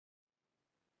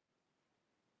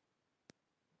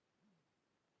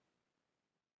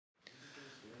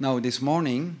Now, this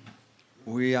morning,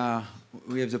 we have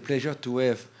the pleasure to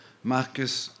have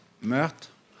Markus Muerth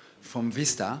from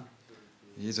VISTA.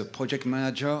 He's a project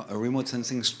manager, a remote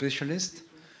sensing specialist,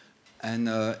 and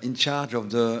in charge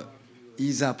of the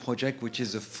ESA project, which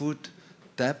is the food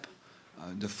tab,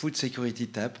 the food security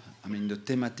tab, the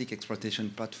thematic exploitation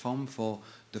platform for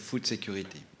the food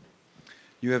security.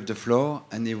 You have the floor,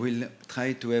 and he will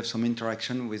try to have some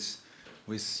interaction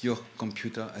with your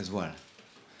computer as well.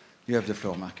 You have the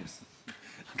floor, Markus.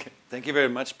 Okay. Thank you very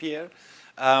much, Pierre.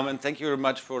 And thank you very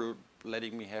much for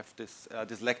letting me have this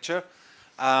lecture.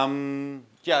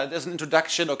 There's an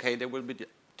introduction. Okay, there will be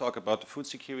talk about the food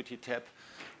security tab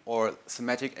or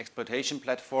thematic exploitation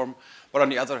platform. But on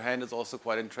the other hand, it's also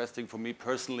quite interesting for me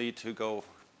personally to go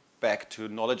back to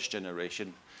knowledge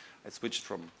generation. I switched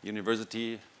from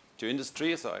university to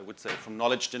industry, so I would say from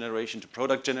knowledge generation to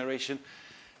product generation.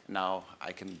 Now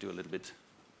I can do a little bit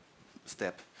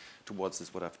step towards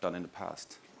this, what I've done in the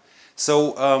past.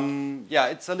 So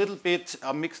it's a little bit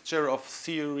a mixture of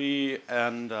theory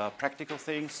and practical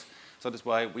things. So that's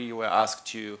why we were asked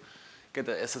to get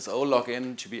the SSO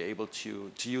login to be able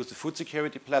to use the food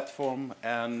security platform.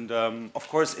 And of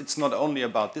course, it's not only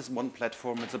about this one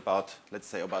platform, it's about, let's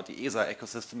say, about the ESA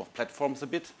ecosystem of platforms a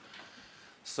bit.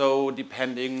 So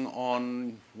depending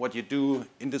on what you do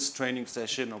in this training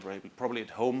session or probably at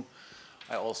home,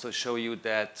 I also show you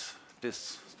that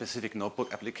this specific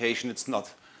notebook application, it's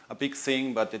not a big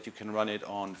thing, but that you can run it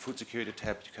on food security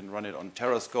tab, you can run it on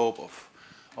Terrascope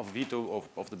of Vito,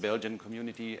 of the Belgian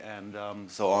community, and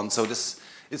so on. So this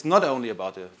is not only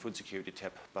about the food security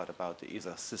tab, but about the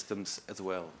ESA systems as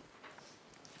well.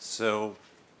 So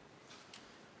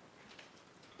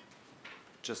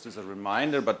just as a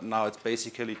reminder, but now it's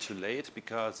basically too late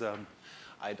because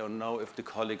I don't know if the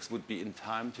colleagues would be in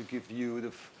time to give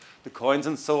you the coins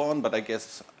and so on, but I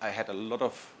guess I had a lot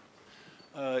of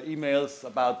emails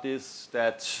about this,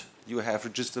 that you have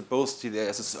registered both to the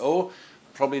SSO,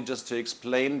 probably just to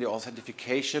explain the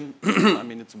authentication.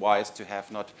 It's wise to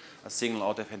have not a single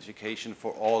authentication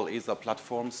for all ESA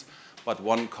platforms, but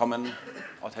one common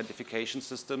authentication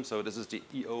system. So this is the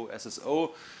EO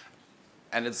SSO,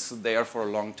 and it's there for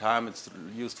a long time. It's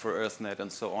used for EarthNet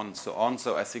and so on and so on.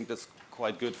 So I think that's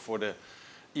quite good for the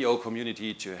EO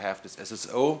community to have this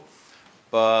SSO.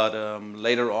 But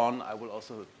later on, I will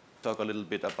also talk a little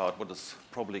bit about what is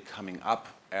probably coming up.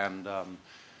 And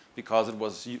because it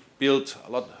was built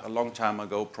a long time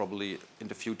ago, probably in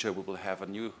the future we will have a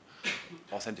new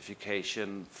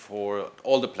authentication for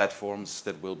all the platforms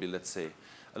that will be, let's say,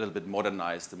 a little bit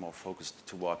modernized and more focused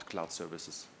toward cloud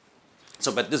services.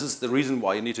 So, but this is the reason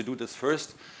why you need to do this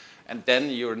first, and then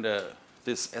you're in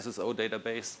this SSO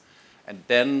database, and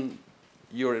then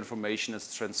your information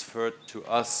is transferred to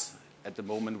us at the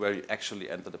moment where you actually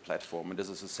enter the platform, and this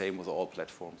is the same with all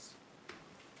platforms.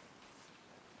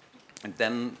 And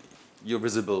then you're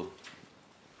visible.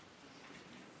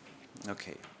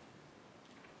 Okay.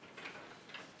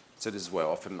 So this is where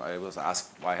often I was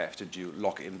asked why I have to do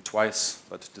log in twice,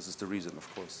 but this is the reason,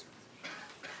 of course.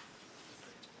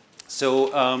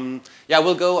 So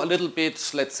we'll go a little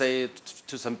bit, let's say,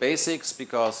 to some basics,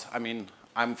 because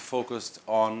I'm focused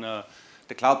on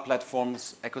the cloud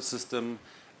platforms ecosystem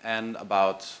and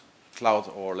about cloud,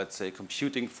 or let's say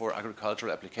computing for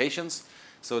agricultural applications.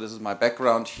 So this is my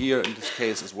background here in this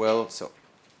case as well. So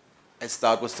I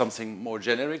start with something more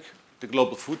generic, the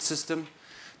global food system.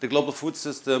 The global food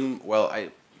system, well,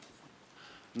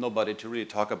 nobody to really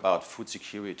talk about food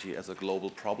security as a global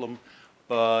problem,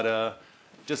 but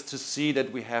just to see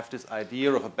that we have this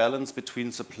idea of a balance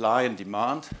between supply and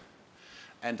demand,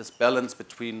 and this balance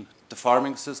between the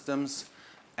farming systems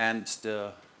and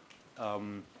the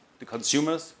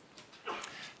consumers.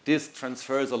 This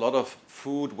transfers a lot of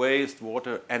food, waste,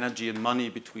 water, energy, and money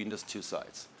between these two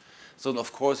sides. So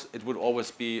of course, it would always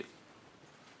be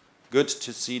good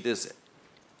to see this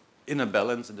in a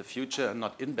balance in the future and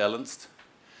not imbalanced.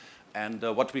 And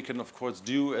what we can, of course,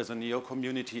 do as a NEO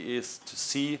community is to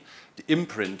see the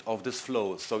imprint of this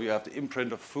flow. So you have the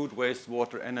imprint of food, waste,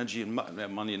 water, energy, and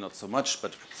money, not so much,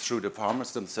 but through the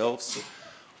farmers themselves,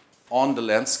 on the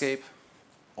landscape,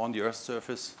 on the Earth's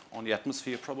surface, on the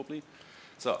atmosphere, probably.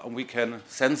 So we can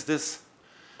sense this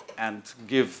and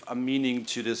give a meaning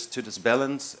to this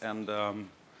balance, and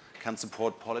can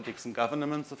support politics and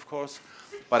governments, of course.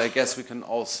 But I guess we can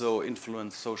also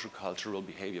influence social cultural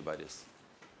behavior by this.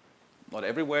 Not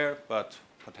everywhere, but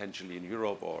potentially in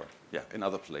Europe or in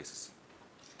other places.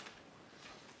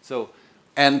 So,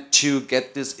 and to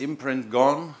get this imprint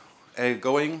going,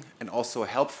 and also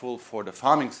helpful for the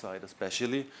farming side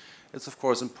especially, it's of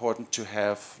course important to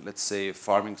have, let's say,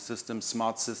 farming systems,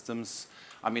 smart systems,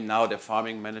 I mean, now the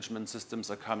farming management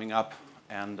systems are coming up,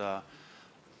 and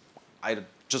I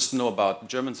just know about the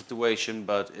German situation,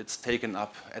 but it's taken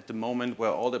up at the moment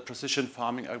where all the precision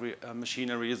farming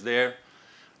machinery is there.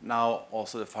 Now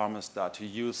also the farmers start to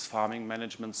use farming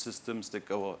management systems that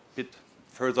go a bit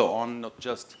further on, not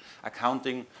just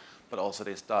accounting, but also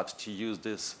they start to use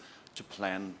this to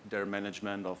plan their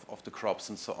management of the crops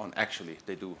and so on. Actually,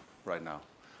 they do right now.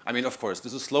 I mean, of course,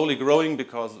 this is slowly growing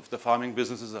because of the farming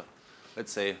business is a,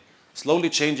 let's say, slowly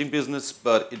changing business,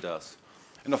 but it does.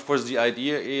 And of course, the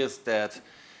idea is that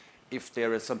if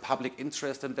there is some public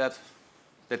interest in that,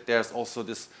 that there's also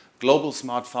this global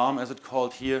smart farm, as it's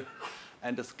called here,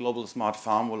 and this global smart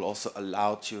farm will also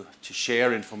allow to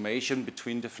share information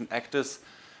between different actors,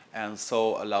 and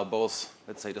so allow both,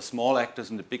 let's say, the small actors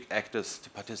and the big actors to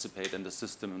participate in the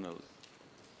system in a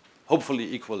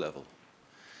hopefully equal level.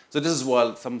 So this is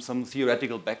some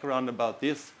theoretical background about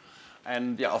this.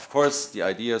 And yeah, of course, the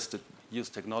idea is to use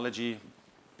technology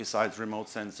besides remote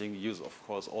sensing, use, of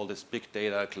course, all this big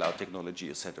data, cloud technology,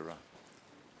 etc.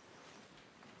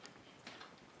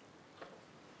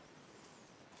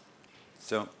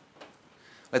 So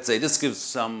let's say this gives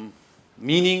some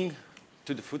meaning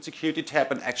to the food security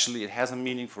tab, and actually it has a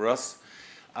meaning for us.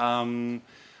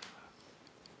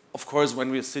 Of course, when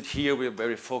we sit here, we're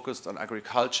very focused on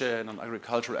agriculture and on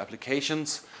agricultural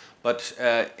applications, but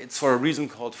it's for a reason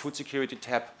called Food Security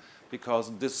Tab, because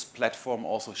this platform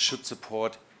also should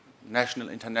support national,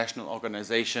 international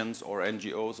organizations or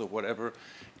NGOs or whatever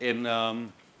in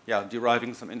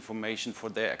deriving some information for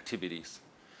their activities.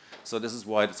 So this is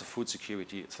why it's a food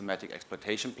security thematic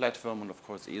exploitation platform, and of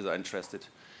course, these are interested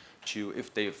to,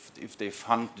 if they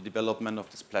fund the development of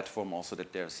this platform, also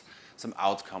that there's some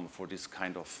outcome for this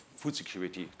kind of food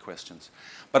security questions.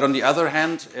 But on the other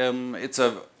hand, it's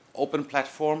an open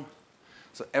platform,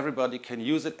 so everybody can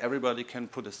use it, everybody can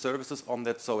put the services on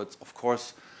that, so it's of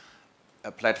course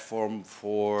a platform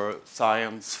for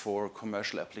science, for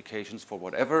commercial applications, for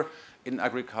whatever in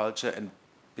agriculture, and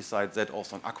besides that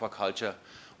also in aquaculture,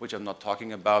 which I'm not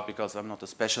talking about because I'm not a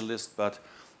specialist, but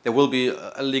there will be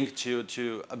a link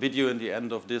to a video in the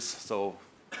end of this, so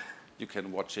you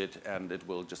can watch it, and it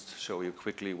will just show you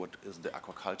quickly what is the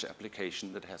aquaculture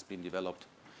application that has been developed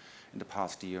in the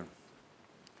past year.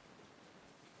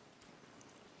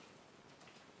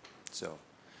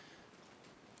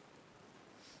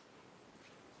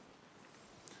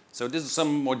 So this is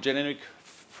some more generic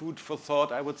food for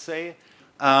thought, I would say.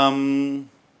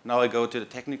 Now I go to the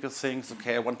technical things.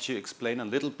 Okay, I want to explain a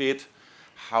little bit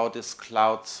how this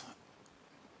clouds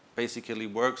basically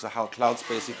works, or how clouds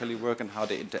basically work and how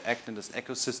they interact in this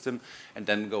ecosystem, and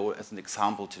then go as an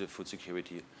example to the food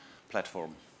security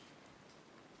platform.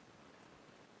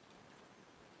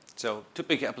 So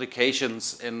typical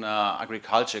applications in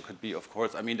agriculture could be, of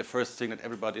course, I mean, the first thing that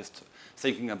everybody is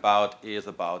thinking about is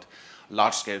about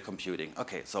large-scale computing.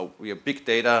 Okay, so we have big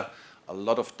data, a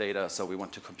lot of data, so we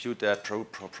want to compute that,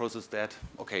 process that.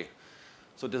 Okay,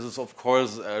 so this is, of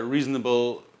course, a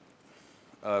reasonable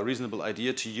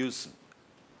idea to use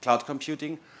cloud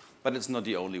computing, but it's not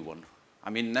the only one. I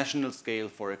mean, national scale,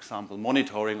 for example,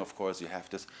 monitoring, of course, you have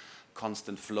this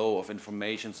constant flow of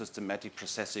information, systematic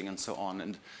processing, and so on.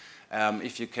 And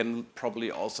if you can probably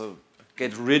also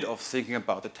get rid of thinking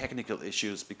about the technical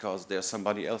issues because there's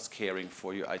somebody else caring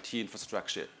for your IT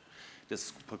infrastructure,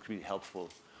 this could be helpful.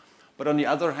 But on the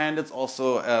other hand, it's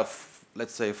also,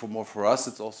 let's say for us,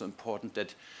 it's also important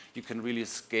that you can really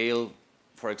scale,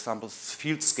 for example,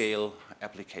 field scale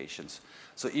applications.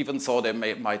 So even though there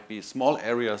might be small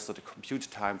areas, so the compute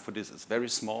time for this is very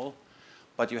small,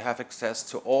 but you have access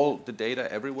to all the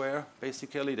data everywhere,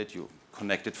 basically, that you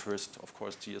connected first, of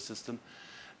course, to your system.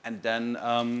 And then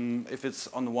if it's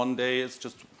on one day, it's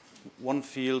just one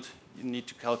field, you need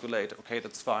to calculate, okay,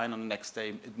 that's fine. On the next day,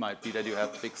 it might be that you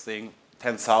have a big thing,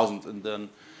 10,000, and then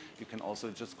you can also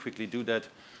just quickly do that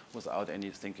without any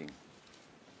thinking.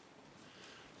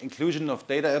 Inclusion of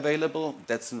data available,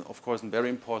 that's, of course, a very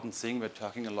important thing. We're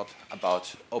talking a lot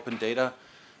about open data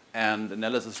and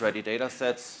analysis-ready data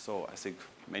sets. So I think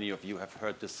many of you have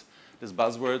heard these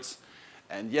buzzwords.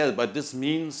 And yeah, but this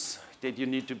means that you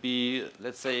need to be,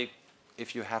 let's say,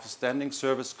 if you have a standing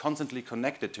service, constantly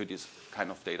connected to these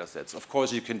kind of data sets. Of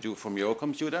course, you can do from your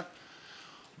computer,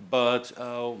 but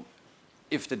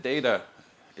if the data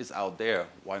is out there,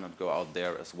 why not go out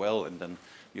there as well? And then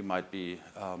you might be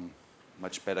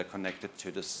much better connected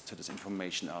to this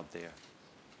information out there.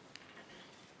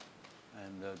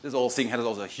 And this whole thing has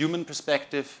also a human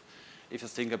perspective. If you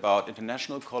think about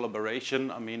international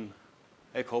collaboration, I mean,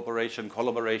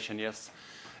 collaboration, yes,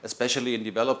 especially in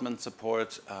development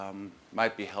support,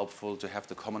 might be helpful to have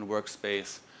the common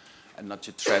workspace and not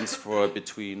to transfer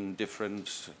between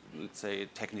different, let's say,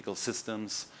 technical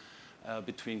systems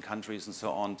between countries and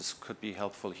so on. This could be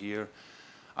helpful here.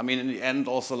 I mean, in the end,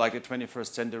 also like the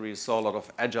 21st century saw a lot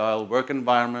of agile work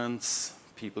environments.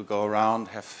 People go around,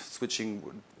 have switching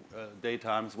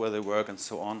daytimes where they work and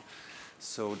so on.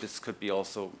 So this could be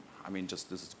also, I mean,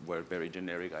 just this is a very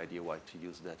generic idea why to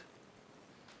use that.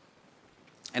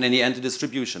 And in the end, the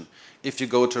distribution. If you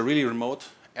go to a really remote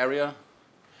area,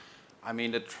 I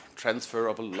mean, the transfer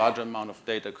of a larger amount of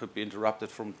data could be interrupted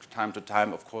from time to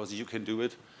time. Of course, you can do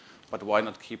it, but why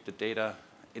not keep the data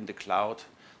in the cloud?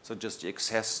 So just the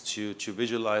access to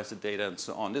visualize the data and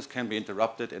so on. This can be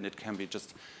interrupted, and it can be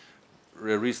just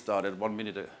restarted 1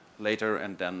 minute later,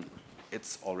 and then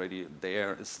it's already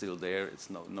there, it's still there, it's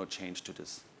no change to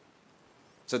this.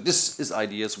 So this is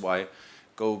ideas why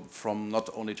go from not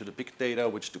only to the big data,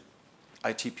 which the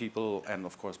IT people and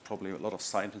of course probably a lot of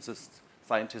scientists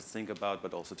think about,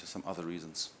 but also to some other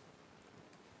reasons.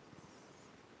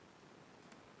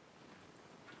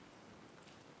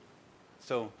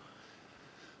 So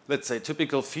let's say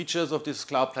typical features of these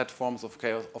cloud platforms,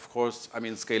 of course, I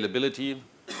mean scalability.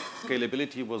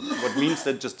 Scalability was what means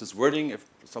that just this wording, if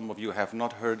some of you have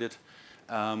not heard it,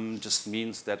 just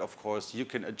means that, of course, you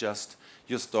can adjust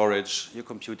your storage, your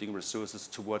computing resources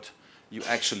to what you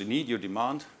actually need, your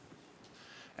demand.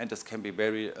 And this can be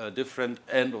very different.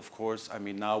 And, of course, I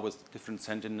mean, now with different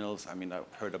Sentinels, I mean, I've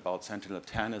heard about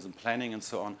Sentinel-10 as in planning and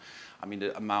so on. I mean,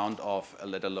 the amount of,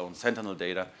 let alone Sentinel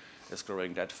data, is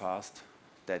growing that fast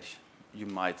that you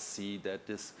might see that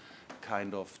this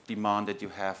kind of demand that you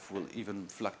have will even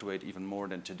fluctuate even more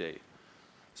than today.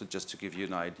 So just to give you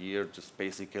an idea, just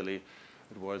basically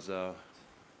it was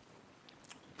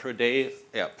per day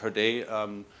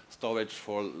storage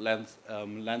for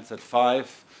Lancet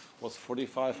 5 was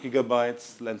 45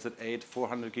 gigabytes, Lancet 8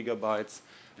 400 gigabytes,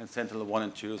 and Sentinel 1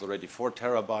 and 2 is already 4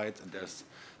 terabytes, and there's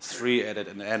 3 added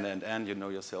in and you know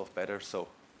yourself better. So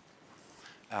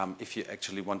if you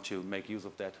actually want to make use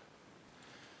of that,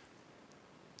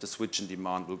 the switch in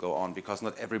demand will go on, because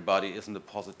not everybody is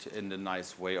in the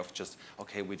nice way of just,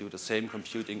 okay, we do the same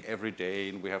computing every day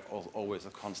and we have always a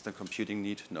constant computing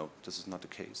need. No, this is not the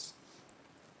case.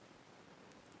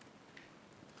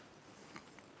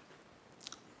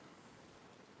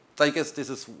 So I guess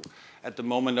this is, at the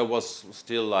moment, there was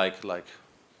still like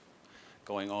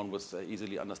going on with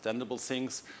easily understandable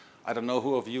things. I don't know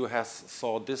who of you has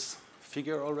saw this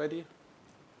figure already?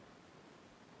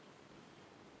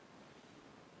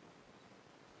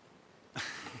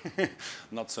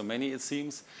 Not so many, it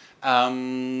seems.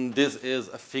 This is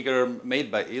a figure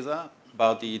made by ESA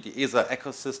about the ESA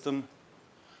ecosystem,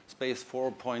 Space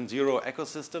 4.0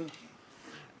 ecosystem.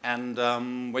 And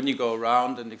when you go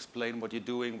around and explain what you're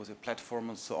doing with your platform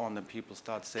and so on, then people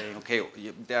start saying, okay,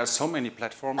 there are so many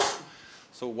platforms,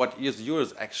 so what is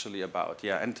yours actually about?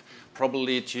 Yeah, and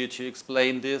probably to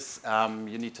explain this,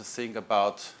 you need to think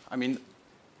about, I mean,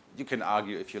 you can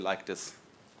argue if you like this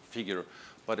figure,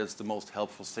 but it's the most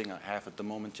helpful thing I have at the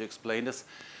moment to explain this.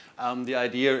 The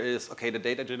idea is, okay, the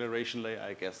data generation layer,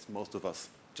 I guess most of us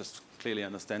just clearly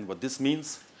understand what this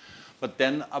means. But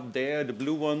then up there, the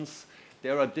blue ones,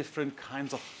 there are different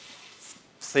kinds of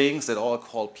things that all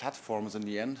called platforms in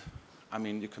the end. I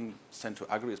mean, you can tend to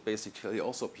agree it's basically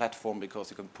also a platform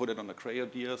because you can put it on the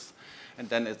CreoDS and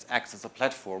then it acts as a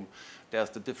platform. There's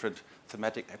the different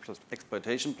thematic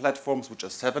exploitation platforms, which are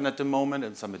 7 at the moment,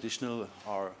 and some additional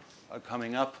are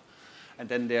coming up. And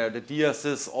then there are the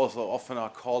DSs, also often are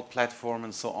called platform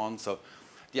and so on. So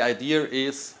the idea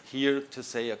is here to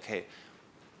say, okay,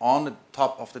 on the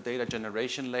top of the data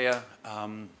generation layer,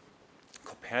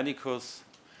 Copernicus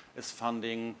is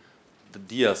funding the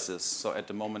DSs. So at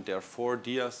the moment there are 4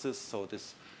 DSs. So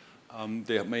this,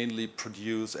 they mainly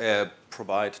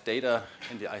provide data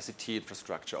in the ICT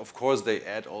infrastructure. Of course, they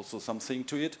add also something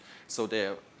to it. So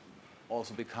they're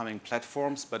also becoming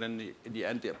platforms. But in the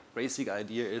end, the basic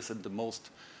idea is that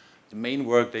the main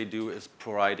work they do is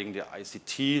providing the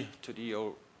ICT to the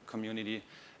EO community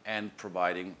and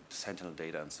providing Sentinel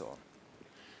data and so on.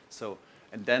 So,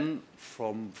 and then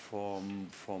from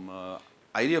an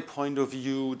idea point of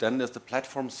view, then there's the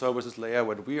platform services layer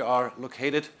where we are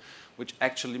located, which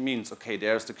actually means, okay,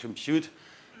 there's the compute,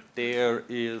 there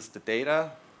is the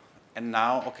data, and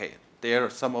now, okay, there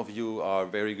some of you are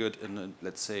very good in,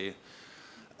 let's say,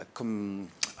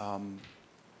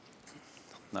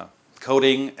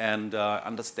 coding and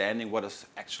understanding what is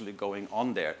actually going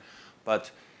on there.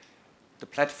 But the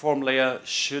platform layer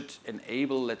should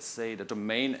enable, let's say, the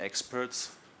domain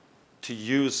experts to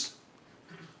use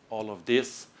all of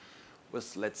this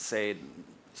with, let's say,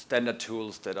 standard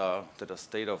tools that are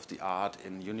state of the art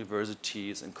in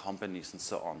universities and companies and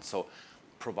so on. So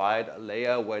provide a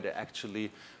layer where they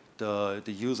actually the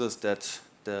users that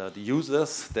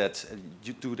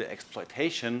you do the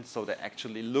exploitation, so they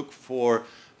actually look for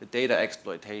the data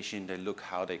exploitation, they look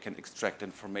how they can extract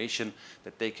information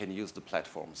that they can use the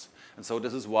platforms. And so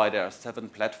this is why there are 7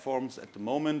 platforms at the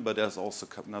moment, but there's also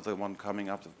another one coming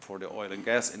up for the oil and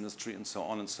gas industry and so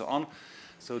on and so on.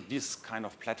 So these kind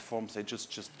of platforms, they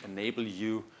just enable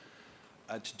you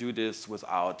to do this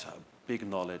without big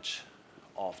knowledge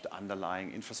of the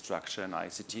underlying infrastructure and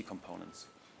ICT components.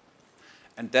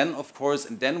 And then, of course,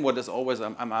 what is always,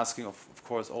 I'm asking, of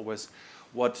course, always,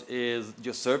 what is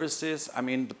your services? I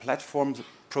mean, the platform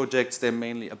projects, they're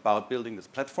mainly about building these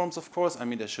platforms, of course. I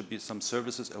mean, there should be some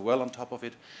services as well on top of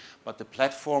it. But the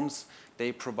platforms,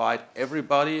 they provide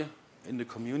everybody in the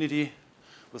community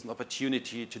with an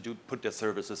opportunity to put their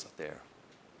services there.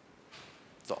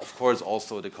 So, of course,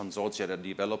 also the consortia that are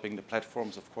developing the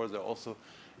platforms, of course, they're also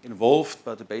involved,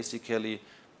 but basically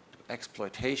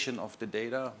exploitation of the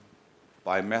data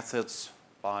by methods,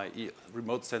 by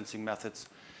remote sensing methods,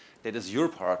 that is your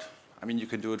part. I mean, you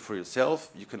can do it for yourself.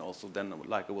 You can also then,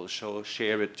 like I will show,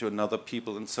 share it to another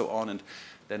people and so on. And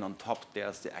then on top,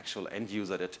 there's the actual end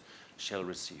user that shall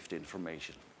receive the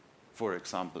information. For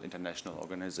example, international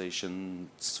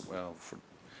organizations, well,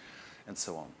 and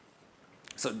so on.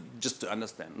 So just to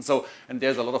understand. And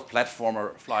there's a lot of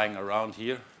platformer flying around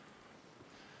here.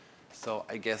 So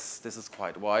I guess this is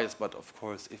quite wise. But of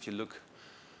course, if you look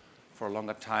for a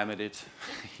longer time at it,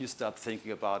 you start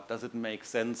thinking about, does it make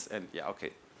sense? And yeah,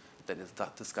 okay, then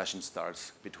that discussion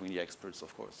starts between the experts,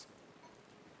 of course.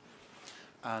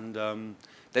 And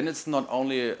then it's not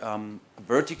only a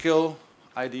vertical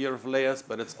idea of layers,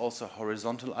 but it's also a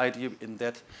horizontal idea in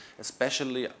that,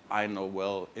 especially I know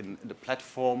well in the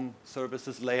platform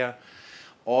services layer,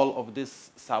 all of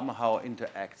this somehow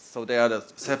interacts. So there are the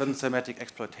 7 thematic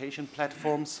exploitation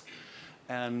platforms,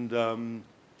 and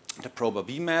the Proba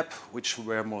VMAP, which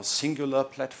were more singular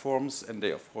platforms, and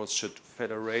they, of course, should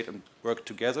federate and work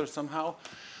together somehow.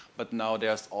 But now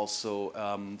there's also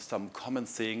some common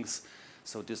things.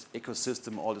 So this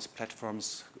ecosystem, all these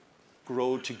platforms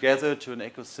grow together to an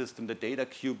ecosystem. The data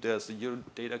cube, there's the Euro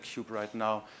data cube right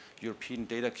now, European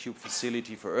data cube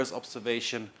facility for Earth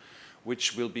observation,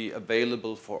 which will be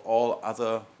available for all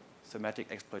other thematic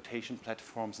exploitation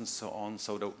platforms and so on.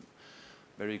 So the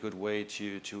very good way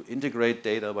to integrate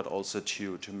data, but also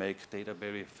to make data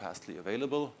very fastly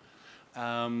available.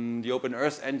 The Open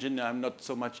Earth engine, I'm not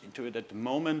so much into it at the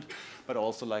moment, but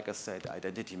also, like I said,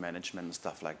 identity management and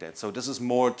stuff like that. So this is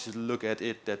more to look at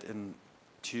it that in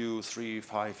 2, 3,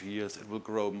 5 years, it will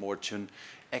grow more to an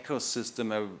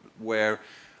ecosystem where,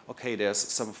 okay, there's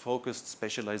some focused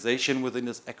specialization within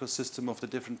this ecosystem of the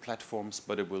different platforms,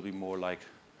 but it will be more like,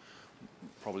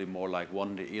 probably more like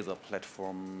one the ESA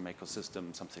platform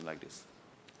ecosystem, something like this.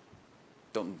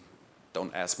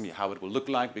 Don't ask me how it will look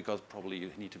like, because probably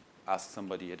you need to ask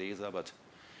somebody at ESA, but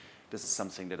this is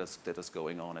something that is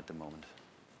going on at the moment.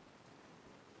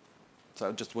 So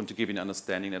I just want to give you an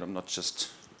understanding that I'm not just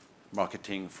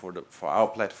marketing for our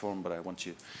platform, but I want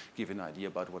to give you an idea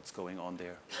about what's going on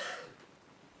there.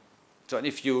 So, and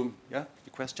if you, yeah,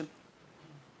 your question?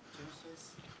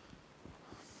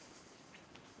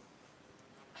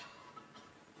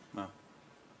 No.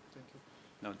 Thank you.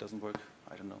 No, it doesn't work.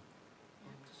 I don't know.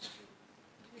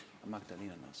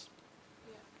 Magdalena knows.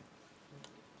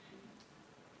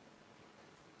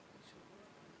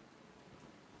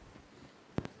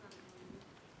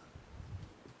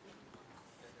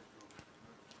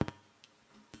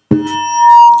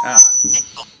 Ah.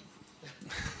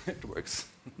 It works.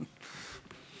 No,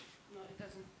 it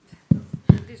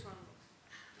doesn't. This one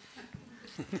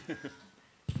works.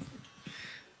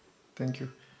 Thank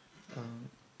you.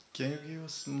 Can you give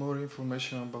us more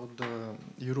information about the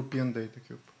European data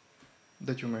cube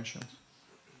that you mentioned?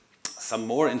 Some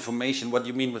more information? What do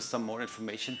you mean with some more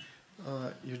information?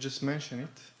 You just mentioned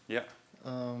it. Yeah.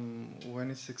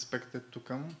 When it's expected to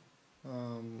come?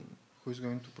 Who's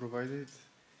going to provide it?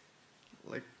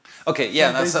 Like. Okay.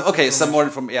 Yeah. Some more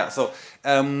information. Yeah. So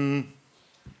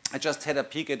I just had a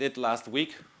peek at it last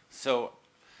week. So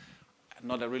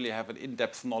not really have an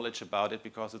in-depth knowledge about it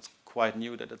because it's quite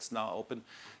new that it's now open.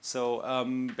 So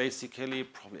basically,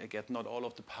 probably again, not all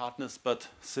of the partners, but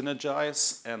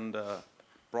Synergize and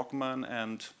Brockman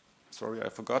and, sorry, I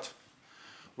forgot,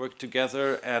 work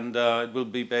together, and it will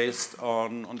be based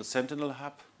on the Sentinel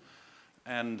Hub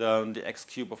and the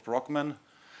X-Cube of Brockman.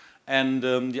 And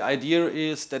the idea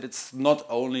is that it's not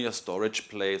only a storage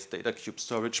place, data cube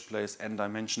storage place,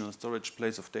 n-dimensional storage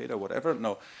place of data, whatever.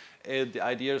 No, the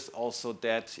idea is also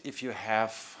that if you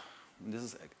have, this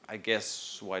is, I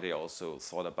guess, why they also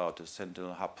thought about the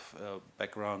Sentinel Hub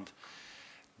background,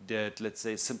 that, let's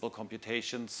say, simple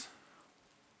computations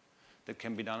that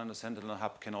can be done on the Sentinel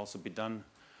Hub can also be done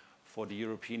for the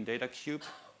European data cube.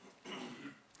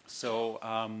 So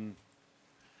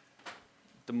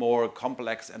the more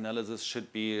complex analysis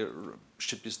should be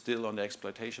still on the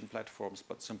exploitation platforms,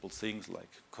 but simple things like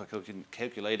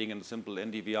calculating in a simple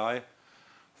NDVI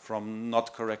from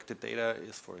not corrected data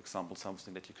is, for example,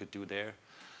 something that you could do there.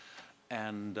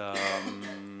 And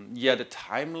yeah, the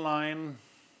timeline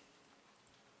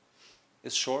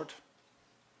is short.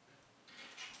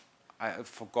 I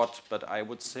forgot, but I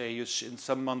would say you in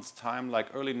some months' time, like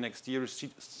early next year,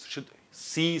 should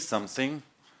see something.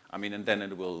 I mean, and then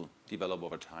it will develop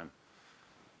over time.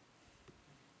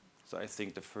 So I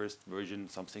think the first version,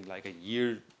 something like a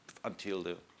year until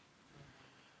the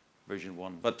version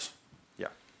 1. But yeah.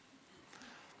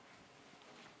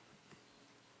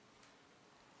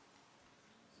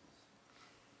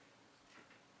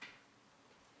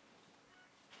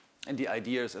 And the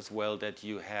idea is as well that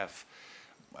you have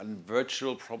a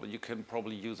virtual, you can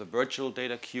probably use a virtual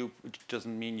data cube, which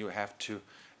doesn't mean you have to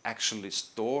actually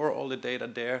store all the data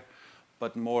there,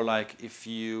 but more like if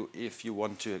you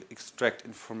want to extract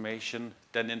information,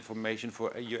 then information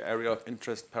for your area of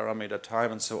interest, parameter,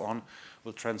 time, and so on,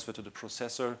 will transfer to the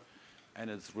processor, and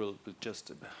it will be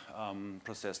just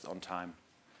processed on time.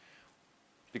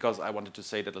 Because I wanted to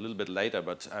say that a little bit later,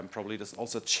 but probably there's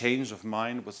also a change of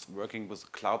mind with working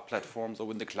with cloud platforms or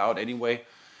in the cloud anyway.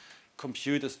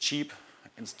 Compute is cheap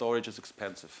and storage is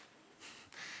expensive.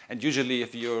 And usually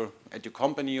if you're at your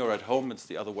company or at home, it's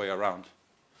the other way around.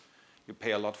 You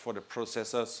pay a lot for the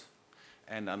processors,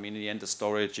 and I mean, in the end, the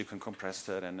storage, you can compress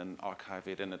it and then archive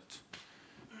it, and it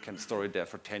can store it there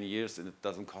for 10 years, and it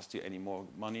doesn't cost you any more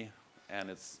money, and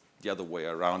it's the other way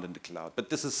around in the cloud. But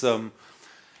this is,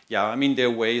 yeah, I mean, there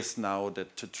are ways now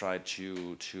that to try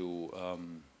to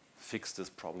fix this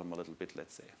problem a little bit,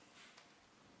 let's say.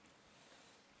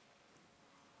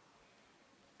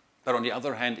 But on the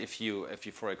other hand, if you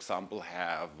for example,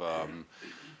 have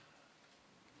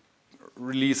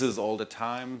releases all the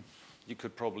time, you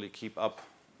could probably keep up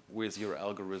with your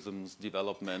algorithms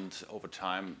development over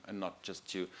time and not just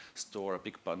to store a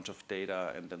big bunch of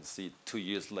data and then see 2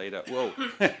 years later, whoa,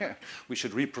 we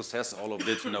should reprocess all of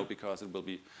it, because it will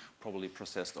be probably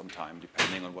processed on time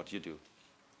depending on what you do.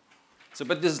 So,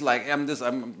 but this is like,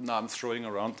 I'm throwing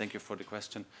around, thank you for the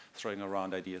question, throwing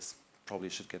around ideas. Probably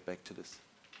should get back to this.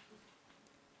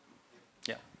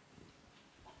 Yeah.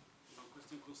 One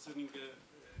question concerning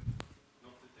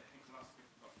not the technical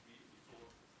aspect, but before.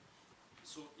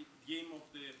 So the aim of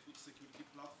the food security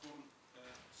platform,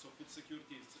 so food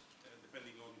security is,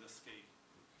 depending on the scale,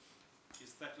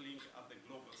 is tackling at the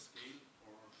global scale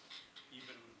or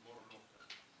even more local?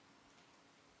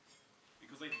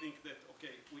 Because I think that,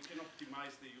 okay, we can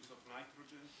optimize the use of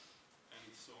nitrogen and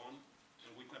so on,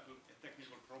 and we tackle a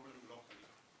technical problem locally.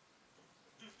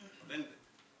 But then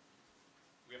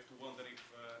we have to wonder if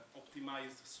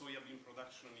optimized soybean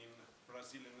production in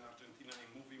Brazil and Argentina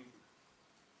and moving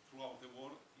throughout the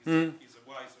world is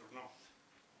wise or not,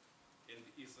 and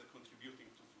is contributing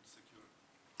to food security.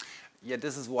 Yeah,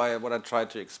 this is what I tried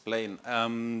to explain.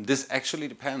 This actually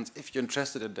depends if you're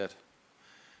interested in that.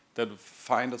 Then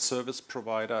find a service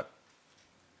provider,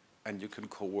 and you can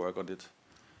co-work on it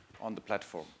on the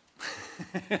platform.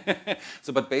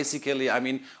 So, but basically, I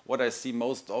mean, what I see,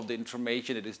 most of the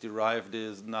information that is derived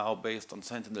is now based on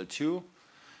Sentinel-2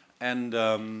 and,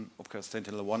 of course,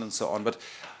 Sentinel-1 and so on. But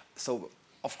so,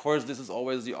 of course, this is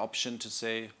always the option to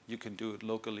say you can do it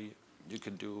locally, you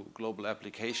can do global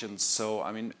applications. So,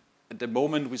 I mean, at the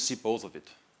moment, we see both of it.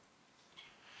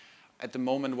 At the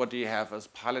moment, what we have as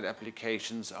pilot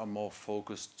applications are more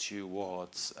focused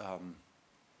towards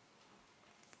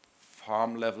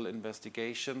farm-level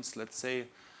investigations, let's say.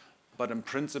 But in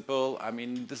principle, I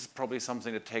mean, this is probably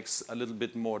something that takes a little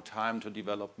bit more time to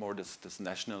develop more this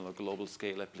national or global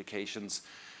scale applications,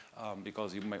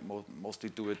 because you might mostly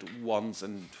do it once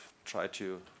and try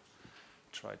to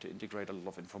integrate a lot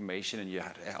of information, and you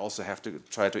also have to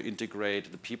try to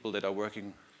integrate the people that are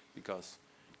working, because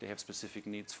they have specific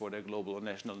needs for their global or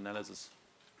national analysis.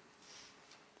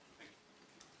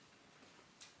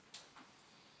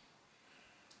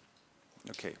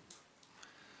 Okay.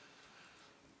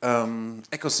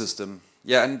 Ecosystem.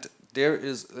 Yeah, and there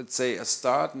is, let's say, a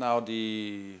start now.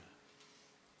 The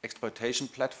exploitation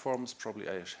platforms, probably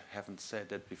I haven't said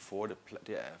that before, the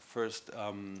first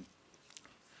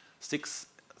 6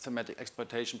 thematic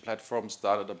exploitation platforms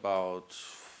started about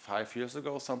 5 years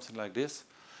ago, something like this.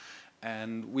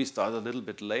 And we started a little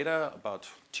bit later, about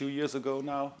 2 years ago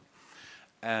now.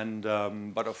 And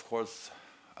but of course,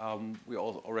 we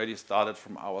already started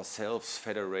from ourselves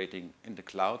federating in the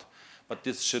cloud. But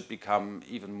this should become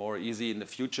even more easy in the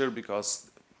future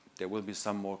because there will be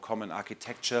some more common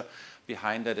architecture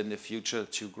behind that in the future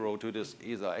to grow to this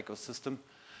ESA ecosystem.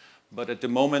 But at the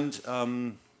moment,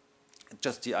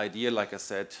 just the idea, like I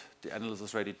said, the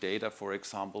analysis-ready data, for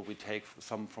example, we take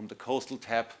some from the coastal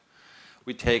tab.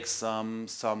 We take some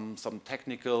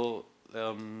technical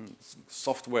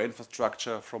software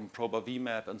infrastructure from Proba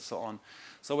VMAP and so on.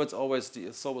 So it's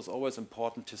always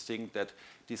important to think that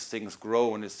these things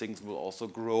grow, and these things will also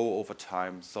grow over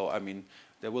time. So I mean,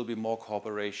 there will be more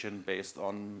cooperation based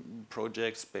on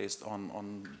projects, based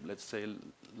on let's say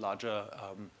larger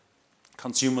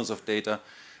consumers of data.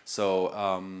 So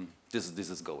this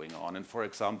is going on. And for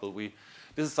example,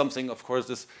 this is something, of course,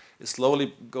 this is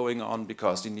slowly going on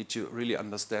because you need to really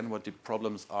understand what the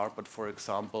problems are. But for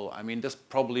example, I mean, this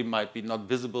probably might be not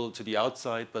visible to the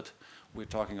outside, but we're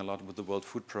talking a lot with the World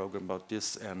Food Programme about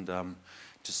this, and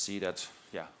to see that,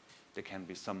 yeah, there can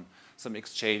be some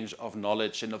exchange of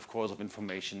knowledge and, of course, of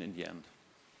information in the end.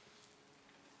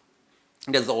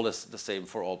 And that's always the same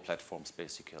for all platforms,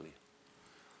 basically.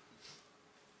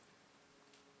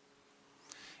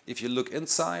 If you look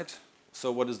inside,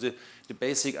 so what is the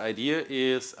basic idea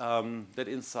is that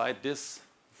inside this,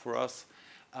 for us,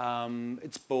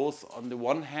 it's both, on the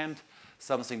one hand,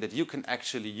 something that you can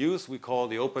actually use. We call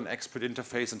the open expert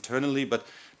interface internally, but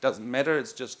it doesn't matter.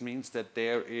 It just means that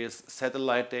there is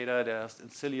satellite data, there's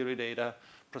ancillary data,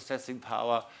 processing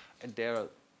power, and there are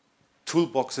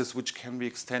toolboxes which can be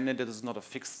extended. It is not a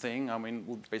fixed thing. I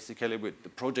mean, basically, the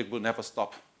project will never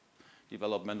stop.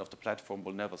 Development of the platform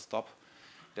will never stop.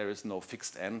 There is no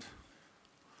fixed end.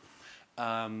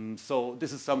 So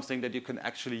this is something that you can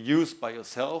actually use by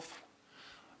yourself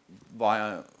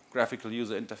via graphical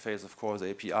user interface, of course,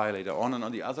 API later on. And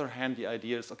on the other hand, the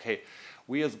idea is, okay,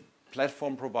 we as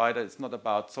platform provider, it's not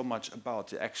about so much about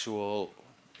the actual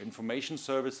information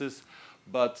services,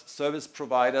 but service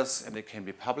providers, and they can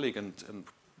be public and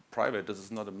private. This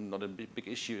is not a big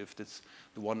issue if it's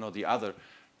the one or the other.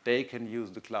 They can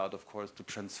use the cloud, of course, to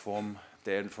transform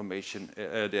their information,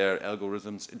 their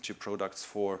algorithms into products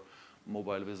for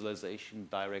mobile visualization,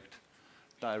 direct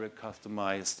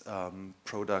customized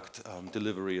product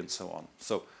delivery, and so on.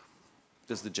 So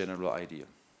this is the general idea.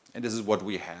 And this is what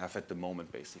we have at the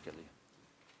moment, basically.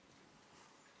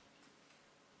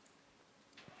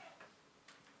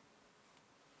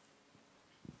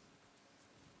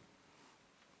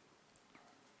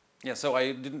 Yeah, so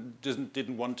I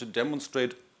didn't want to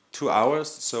demonstrate 2 hours,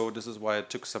 so this is why I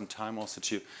took some time also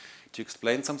to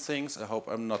explain some things. I hope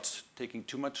I'm not taking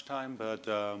too much time, but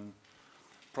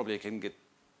probably I can get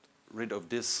rid of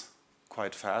this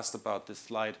quite fast about this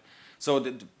slide. So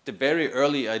the very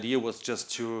early idea was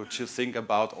just to think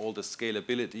about all the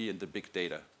scalability and the big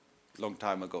data. Long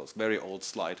time ago, it's a very old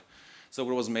slide. So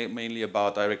it was mainly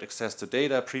about direct access to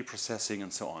data, pre-processing,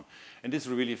 and so on. And this is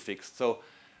really fixed. So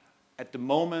at the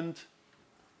moment,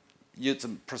 it's a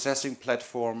processing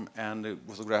platform and it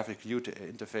was a graphic user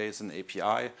interface and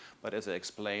API. But as I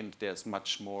explained, there's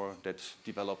much more that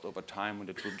developed over time and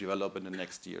that will develop in the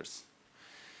next years.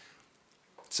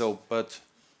 So, but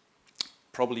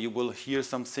probably you will hear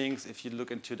some things if you look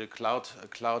into the cloud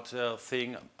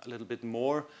thing a little bit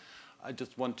more. I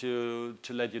just want to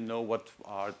let you know what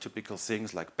are typical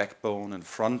things like backbone and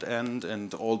front end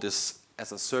and all this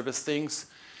as a service things.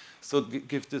 So to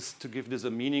give this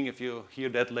a meaning, if you hear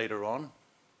that later on.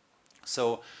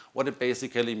 So what it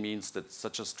basically means that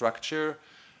such a structure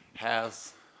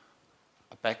has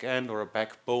a back end or a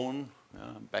backbone.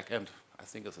 Back end, I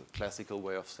think, is a classical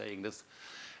way of saying this.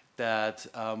 That,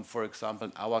 for example,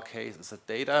 in our case, is a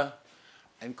data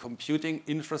and computing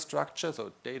infrastructure,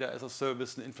 so data as a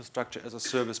service and infrastructure as a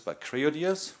service by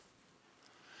Creodius.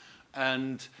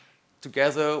 And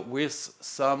together with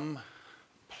some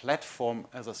platform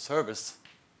as a services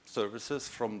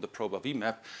from the Proba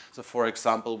VMAP. So for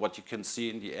example, what you can see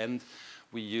in the end,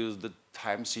 we use the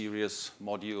time series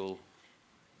module.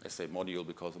 I say module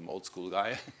because I'm an old school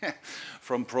guy,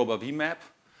 from Proba VMAP.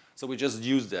 So we just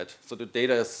use that. So the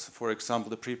data is, for example,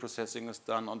 the pre-processing is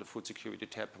done on the food security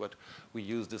tab, but we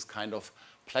use this kind of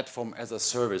platform as a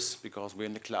service because we're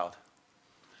in the cloud.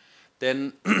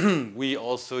 Then we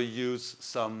also use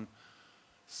some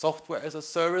software as a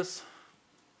service.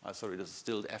 Sorry, this is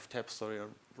still the F tab, sorry,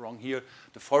 I'm wrong here.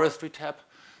 The forestry tab.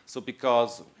 So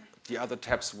because the other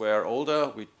tabs were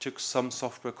older. We took some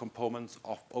software components,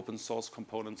 of open source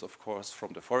components, of course,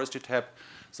 from the forestry tab.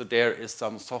 So there is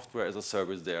some software as a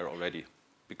service there already,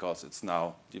 because it's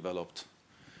now developed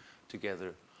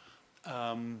together.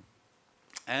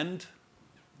 And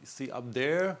you see up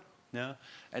there, yeah.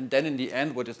 And then in the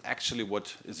end, what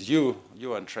is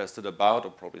you're interested about,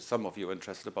 or probably some of you are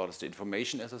interested about, is the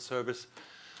information as a service.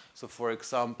 So for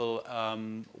example,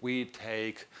 we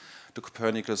take the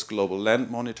Copernicus Global Land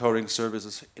Monitoring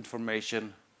Services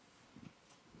information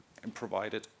and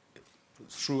provide it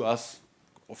through us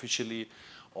officially,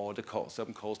 or the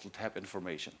Southern Coastal Tab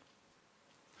information.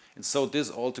 And so this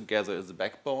all together is the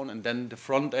backbone, and then the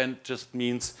front end just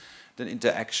means the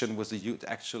interaction with the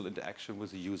actual interaction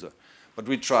with the user. But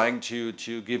we're trying to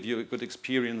give you a good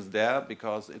experience there,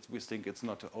 because we think it's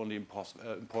not only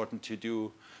important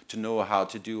to know how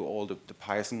to do all the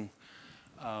Python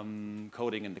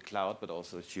coding in the cloud, but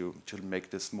also to make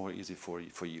this more easy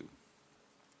for you.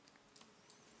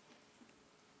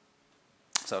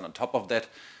 So on top of that,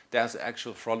 there's the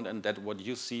actual front end, that what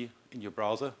you see in your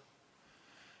browser.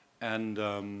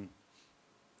 And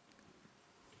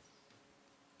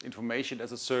information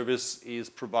as a service is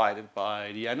provided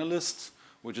by the analyst,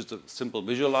 which is a simple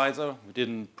visualizer. We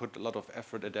didn't put a lot of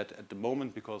effort at that at the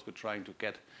moment, because we're trying to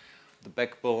get the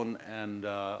backbone and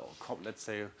let's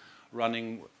say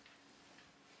running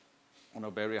on a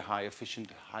very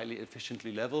highly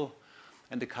efficiently level,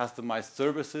 and the customized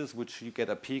services, which you get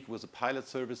a peek with the pilot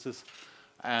services.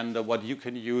 And what you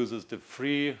can use is the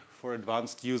free for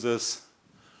advanced users.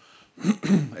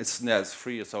 It's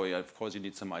free, so yeah, of course you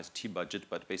need some IT budget,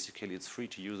 but basically it's free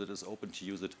to use it, it's open to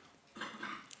use it.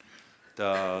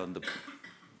 The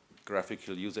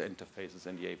graphical user interfaces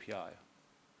and the API.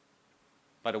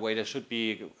 By the way, there should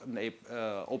be an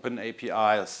open API,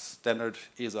 a standard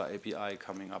ESA API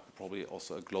coming up, probably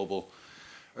also a global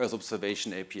Earth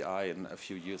observation API in a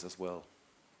few years as well.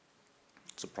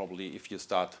 So probably if you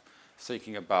start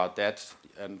thinking about that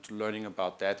and learning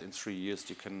about that in 3 years,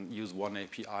 you can use one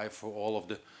API for all of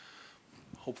the,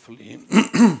 hopefully,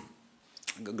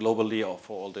 globally, or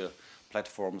for all the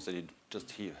platforms that you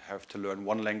just have to learn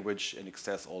one language and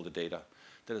access all the data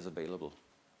that is available.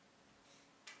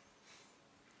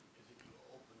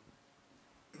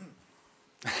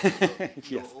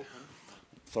 Yes.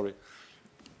 Sorry.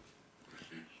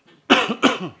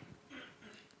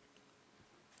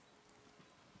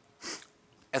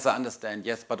 As I understand,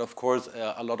 yes, but of course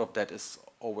a lot of that is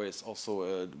always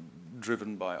also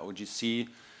driven by OGC.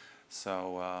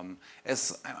 So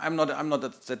as I'm not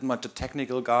that much a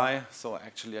technical guy, so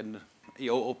actually an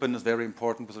EO Open is very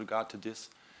important with regard to this.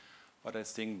 But I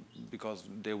think because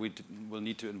we will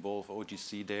need to involve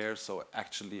OGC there, so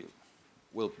actually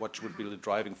what would be the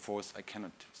driving force, I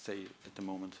cannot say at the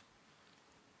moment.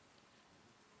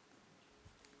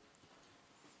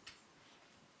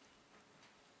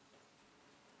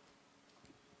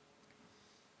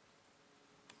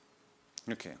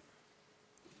 Okay.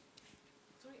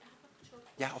 Sorry, I have a short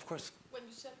question. Yeah, of course. When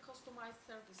you said customized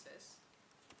services,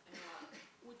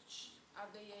 which are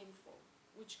they aimed for?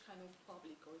 Which kind of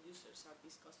public or users are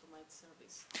these customized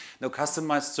services? No,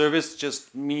 customized service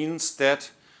just means that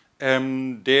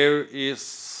there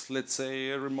is, let's say,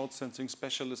 a remote sensing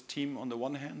specialist team on the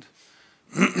one hand,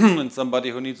 and somebody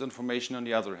who needs information on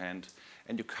the other hand,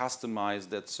 and you customize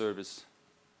that service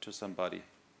to somebody.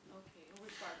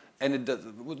 And it does,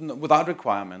 without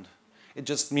requirement. It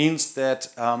just means that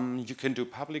you can do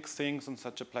public things on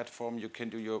such a platform. You can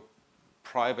do your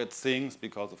private things,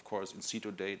 because, of course, in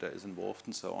situ data is involved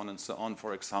and so on and so on.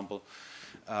 For example,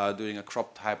 doing a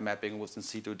crop type mapping with in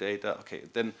situ data. Okay,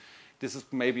 then this is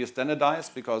maybe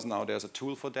standardized, because now there's a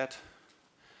tool for that.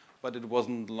 But it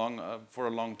wasn't for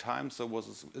a long time, so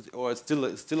it's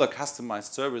still a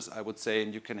customized service, I would say,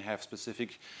 and you can have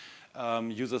specific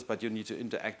users, but you need to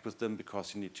interact with them,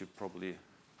 because you need to probably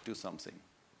do something.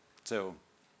 So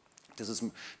this is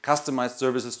customized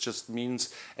services. Just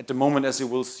means at the moment, as you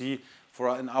will see,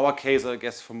 in our case, I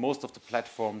guess for most of the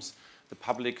platforms, the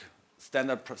public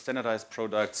standardized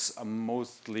products are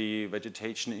mostly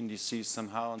vegetation indices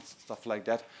somehow and stuff like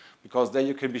that, because there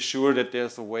you can be sure that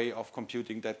there's a way of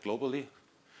computing that globally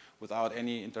without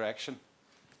any interaction.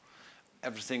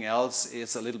 Everything else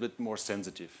is a little bit more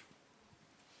sensitive.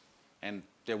 And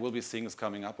there will be things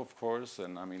coming up, of course,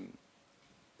 and I mean,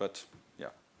 but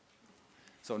yeah.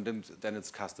 So then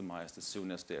it's customized as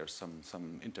soon as there's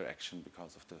some interaction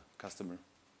because of the customer.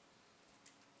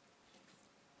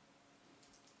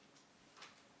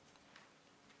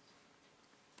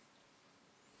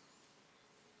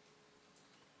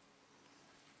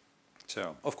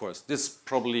 So, of course, this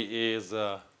probably is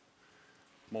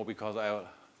more because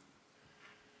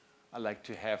I like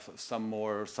to have some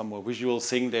more visual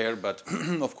thing there, but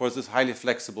of course, it's highly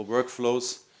flexible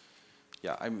workflows.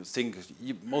 Yeah, I think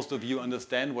most of you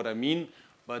understand what I mean,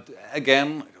 but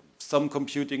again, some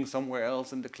computing somewhere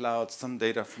else in the cloud, some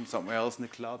data from somewhere else in the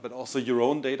cloud, but also your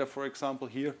own data, for example,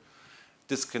 here.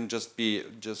 This can just be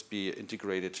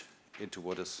integrated into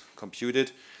what is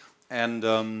computed. And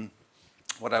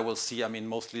what I will see, I mean,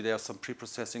 mostly there are some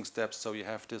pre-processing steps. So you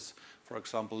have this, for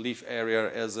example, leaf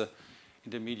area as a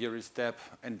intermediary step,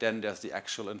 and then there's the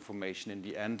actual information in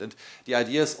the end. And the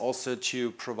idea is also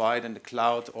to provide in the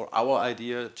cloud, or our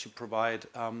idea to provide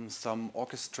some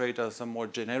orchestrator, some more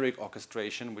generic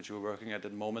orchestration, which we're working at the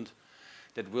moment,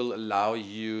 that will allow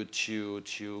you to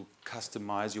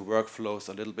customize your workflows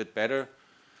a little bit better.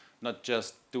 Not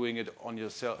just doing it on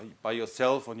by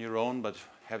yourself on your own, but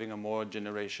having a more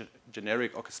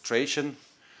generic orchestration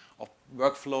of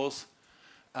workflows.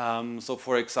 So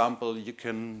for example, you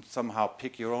can somehow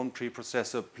pick your own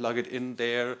preprocessor, plug it in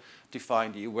there,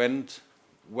 define the event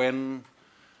when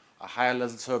a higher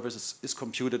level service is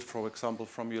computed, for example,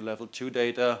 from your level 2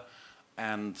 data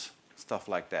and stuff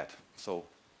like that. So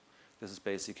this is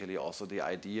basically also the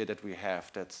idea that we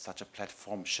have, that such a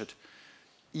platform should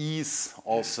ease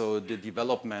also the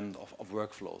development of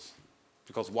workflows.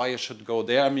 Because why you should go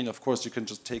there? I mean, of course, you can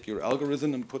just take your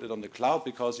algorithm and put it on the cloud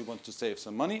because you want to save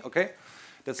some money. Okay,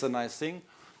 that's a nice thing.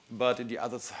 But on the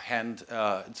other hand,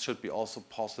 it should be also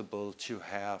possible to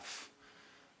have,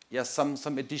 yeah,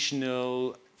 some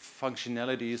additional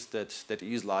functionalities that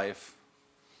ease life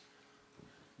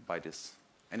by this.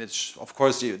 And it's, of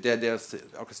course, there's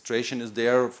orchestration is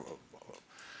there for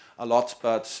a lot,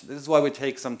 but this is why we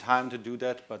take some time to do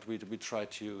that. But we try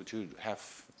to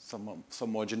have some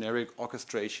more generic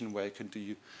orchestration where you can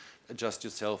adjust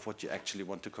yourself what you actually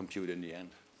want to compute in the end.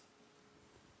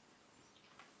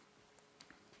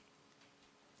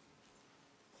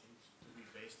 To be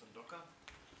based on Docker?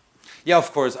 Yeah,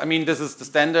 of course. I mean, this is the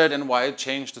standard, and why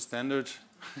change the standard?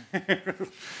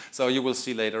 So you will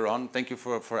see later on. Thank you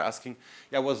for asking.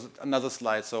 Yeah, it was another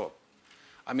slide. So,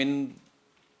 I mean,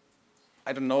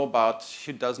 I don't know about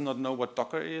who does not know what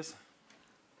Docker is.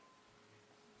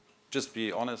 Just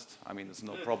be honest. I mean, it's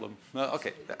no problem.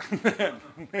 Okay.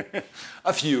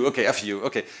 A few.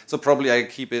 Okay. So probably I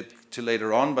keep it to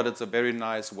later on, but it's a very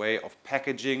nice way of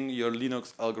packaging your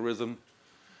Linux algorithm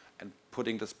and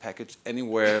putting this package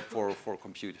anywhere for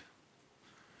compute.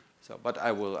 So, but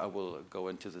I will go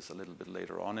into this a little bit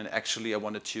later on. And actually, I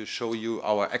wanted to show you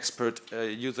our expert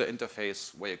user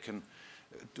interface where you can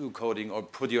do coding or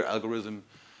put your algorithm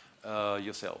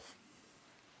yourself.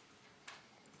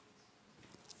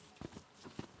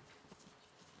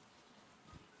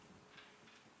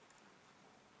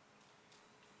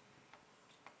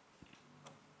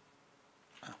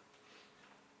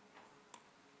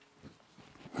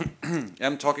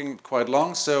 I'm talking quite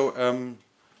long, so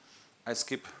I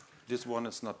skip this one.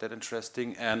 It's not that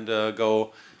interesting, and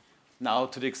go now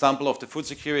to the example of the food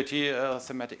security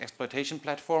thematic exploitation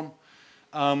platform.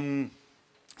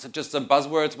 So just some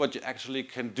buzzwords. What you actually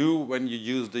can do when you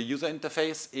use the user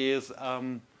interface is,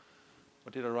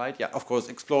 what did I write? Yeah, of course,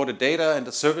 explore the data and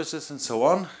the services and so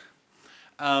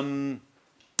on.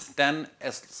 Then,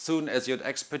 as soon as you're an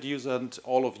expert user, and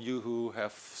all of you who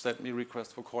have sent me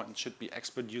requests for coins should be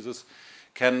expert users,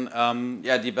 can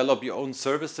develop your own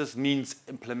services, means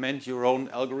implement your own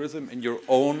algorithm in your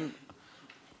own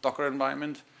Docker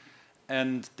environment.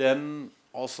 And then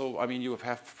also, I mean, you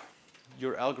have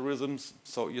your algorithms,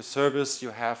 so your service, you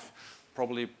have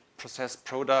probably processed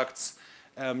products.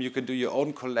 You can do your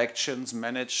own collections,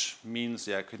 manage means,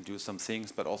 yeah, you can do some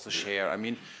things, but also share. I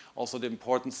mean, also the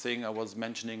important thing I was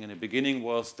mentioning in the beginning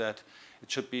was that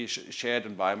it should be shared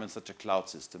environment, such a cloud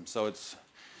system. So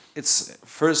it's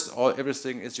first all,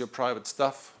 everything is your private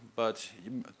stuff, but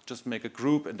you just make a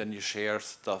group and then you share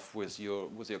stuff with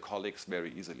your colleagues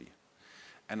very easily.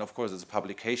 And of course, there's a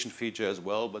publication feature as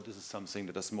well, but this is something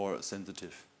that is more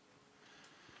sensitive.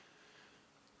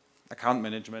 Account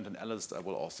management and analysis I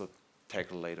will also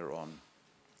tackle later on.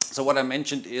 So what I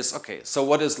mentioned is, okay, so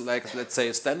what is, like, let's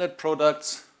say, standard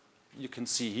products? You can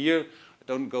see here, I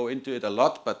don't go into it a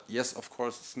lot, but yes, of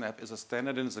course, Snap is a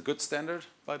standard, and it's a good standard,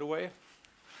 by the way.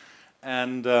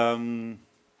 And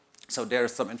so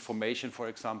there's some information. For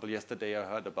example, yesterday I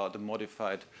heard about the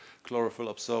modified chlorophyll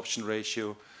absorption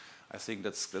ratio. I think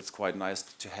that's quite nice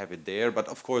to have it there. But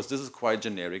of course, this is quite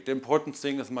generic. The important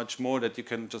thing is much more that you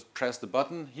can just press the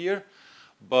button here.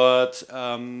 But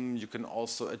you can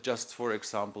also adjust, for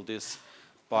example, this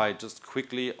by just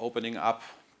quickly opening up,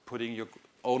 putting your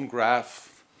own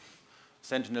graph,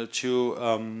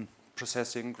 Sentinel-2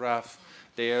 processing graph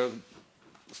there,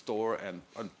 store and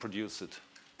produce it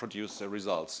produce the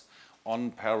results on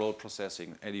parallel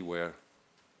processing anywhere.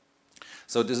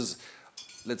 So this is,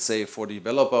 let's say, for the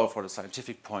developer, for the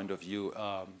scientific point of view,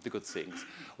 the good things.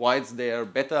 Why it's there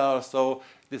better? So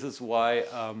this is why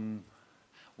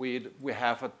we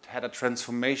have had a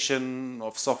transformation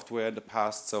of software in the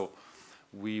past. So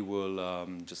we will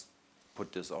just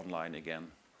put this online again.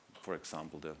 For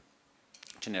example, the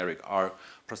generic R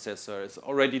processor is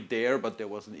already there, but there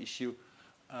was an issue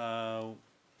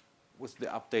with the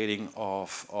updating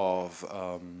of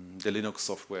the Linux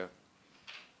software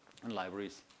and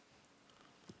libraries.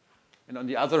 And on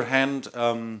the other hand,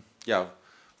 yeah,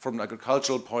 from an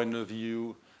agricultural point of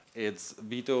view, it's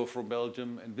Vito from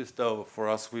Belgium and VISTA. For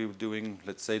us, we're doing,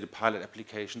 let's say, the pilot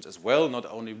applications as well, not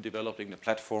only developing the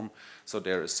platform. So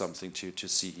there is something to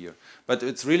see here. But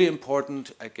it's really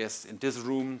important, I guess, in this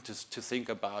room to think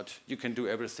about you can do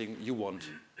everything you want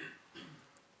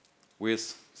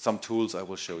with some tools I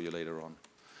will show you later on.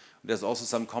 There's also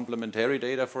some complementary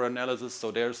data for analysis.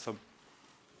 So there's some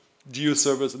geo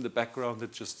servers in the background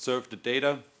that just serve the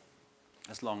data.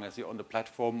 As long as you're on the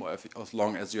platform, or as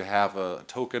long as you have a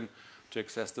token to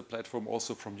access the platform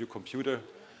also from your computer,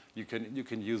 you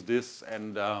can use this.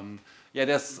 And yeah,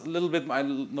 there's a little bit, I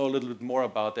know a little bit more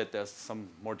about that. There's some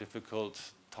more difficult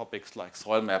topics like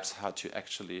soil maps, how to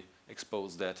actually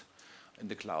expose that in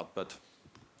the cloud. But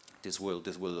this will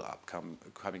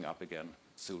coming up again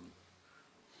soon.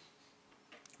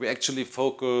 We actually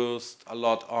focused a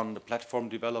lot on the platform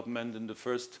development in the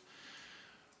first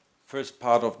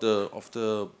part of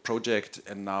the project,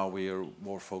 and now we are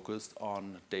more focused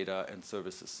on data and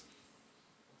services.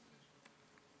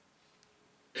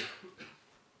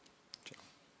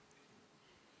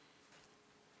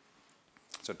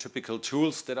 So typical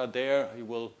tools that are there, you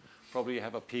will probably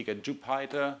have a peek at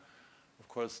Jupyter. Of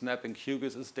course, Snap and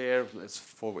QGIS is there. It's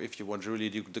for if you want to really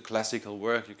do the classical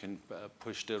work, you can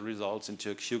push the results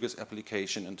into a QGIS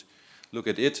application and look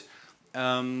at it.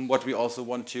 What we also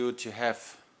want to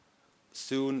have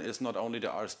soon is not only the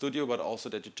RStudio, but also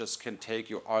that you just can take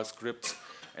your R scripts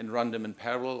and run them in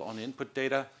parallel on the input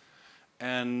data.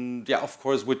 And yeah, of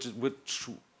course, which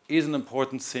is an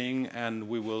important thing, and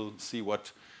we will see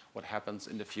what happens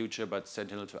in the future. But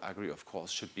Sentinel to Agri, of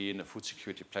course, should be in a food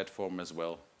security platform as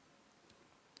well,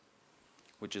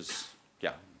 which is,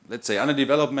 yeah, let's say under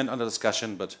development, under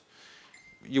discussion, but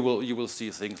you will see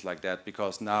things like that,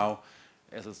 because now,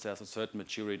 as it says, a certain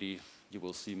maturity, you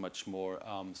will see much more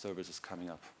services coming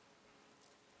up.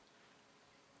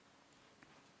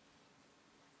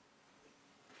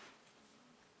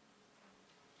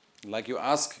 Like you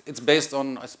ask, it's based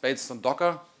on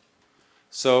Docker.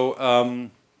 So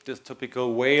this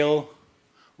typical whale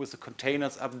with the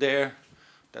containers up there,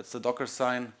 that's the Docker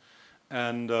sign.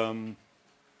 And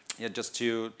yeah, just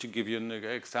to give you an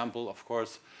example, of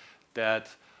course, that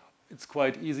it's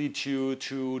quite easy to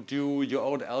do your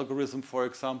own algorithm. For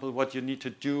example, what you need to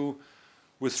do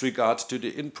with regard to the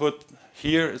input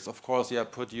here is, of course, yeah,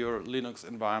 put your Linux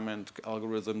environment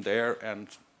algorithm there and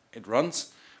it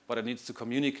runs. But it needs to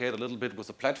communicate a little bit with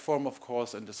the platform, of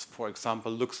course. And this, for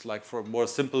example, looks like for a more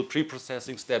simple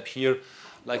pre-processing step here,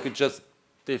 like you just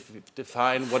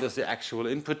define what is the actual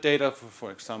input data for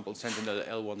example, Sentinel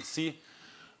L1C.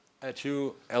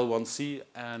 To L1C,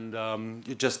 and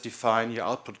you just define your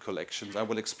output collections. I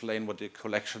will explain what the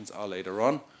collections are later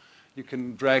on. You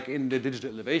can drag in the digital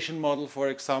elevation model, for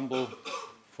example,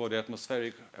 for the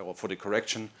atmospheric or for the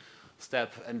correction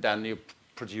step, and then you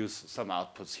produce some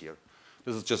outputs here.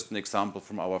 This is just an example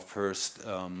from our first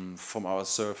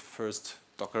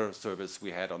Docker service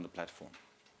we had on the platform.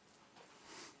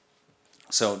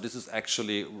 So this is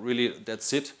actually really,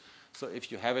 that's it. So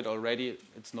if you have it already,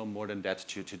 it's no more than that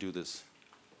to do this.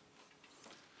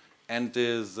 And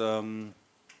this, of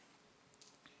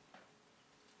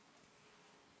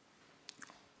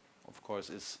course,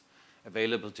 is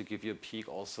available to give you a peek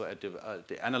also at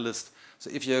the analyst. So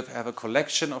if you have a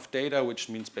collection of data, which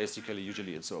means basically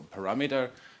usually it's a parameter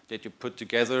that you put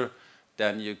together,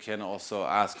 then you can also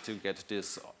ask to get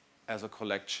this as a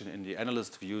collection in the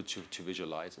analyst view to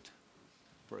visualize it.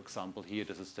 For example, here,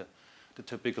 this is the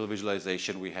typical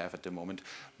visualization we have at the moment.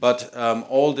 But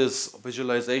all this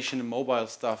visualization and mobile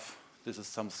stuff, this is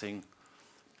something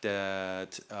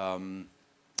that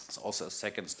is also a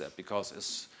second step,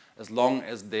 because as long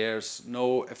as there's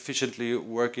no efficiently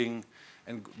working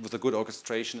and with a good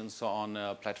orchestration and so on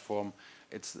platform,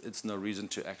 it's no reason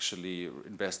to actually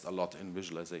invest a lot in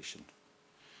visualization.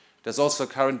 There's also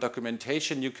current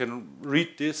documentation. You can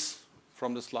read this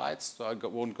from the slides, so I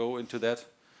won't go into that.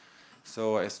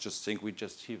 So I just think we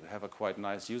just have a quite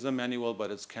nice user manual, but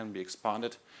it can be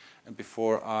expanded. And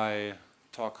before I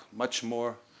talk much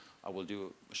more I will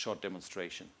do a short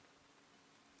demonstration.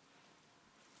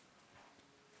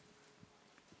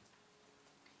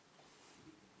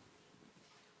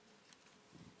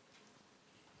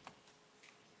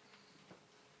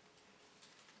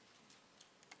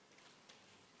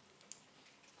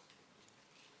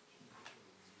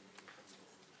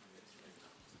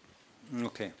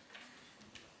 Okay.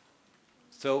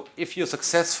 So if you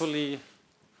successfully,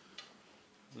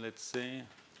 let's say,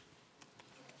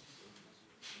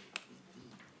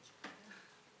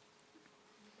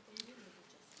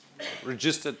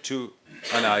 registered to,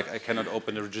 and I cannot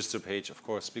open the register page, of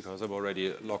course, because I'm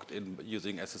already logged in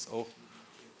using SSO.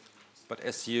 But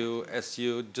as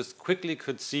you just quickly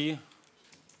could see,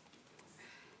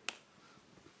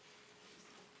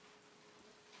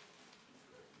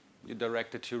 you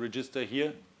direct it to register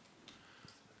here,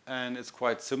 and it's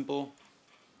quite simple.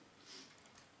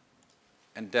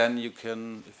 And then you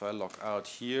can, if I log out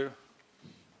here,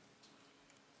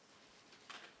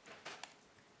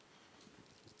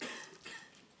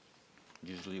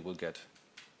 usually we'll get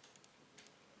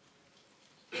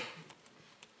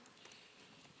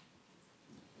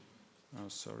oh,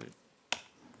 sorry.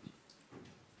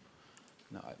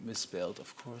 No, I misspelled,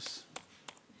 of course.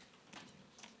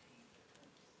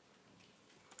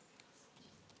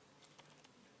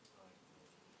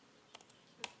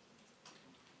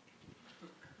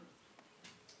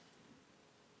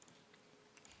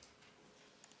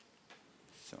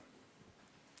 So,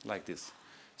 like this.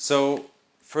 So,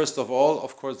 first of all,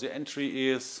 of course, the entry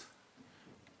is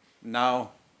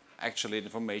now actually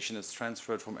information is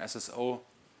transferred from SSO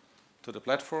to the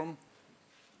platform.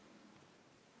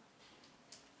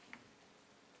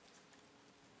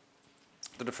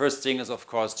 So the first thing is, of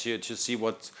course, to see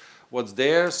what's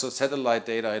there. So satellite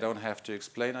data I don't have to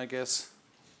explain, I guess.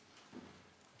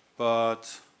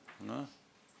 But no.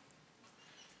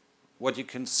 What you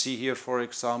can see here, for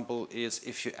example, is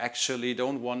if you actually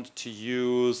don't want to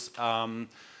use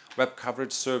web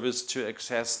coverage service to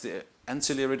access the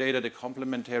ancillary data, the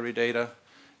complementary data,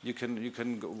 you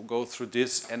can go through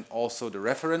this, and also the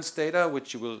reference data,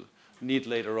 which you will need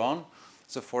later on.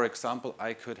 So, for example,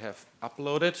 I could have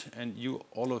uploaded, and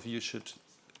all of you should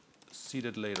see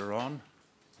that later on,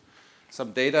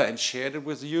 some data and shared it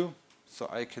with you, so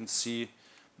I can see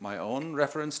my own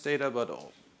reference data,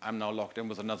 but I'm now logged in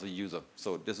with another user.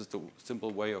 So this is the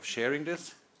simple way of sharing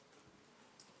this.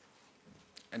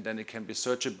 And then it can be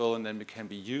searchable, and then it can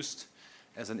be used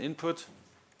as an input.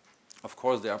 Of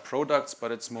course, there are products,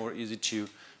 but it's more easy to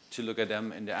look at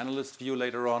them in the analyst view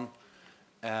later on.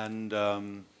 And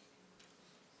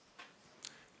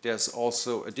there's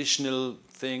also additional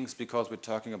things, because we're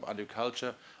talking about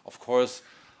agriculture. Of course,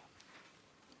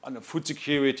 on the food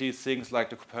security, things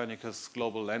like the Copernicus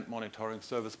Global Land Monitoring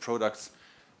Service products,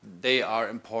 they are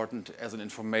important as an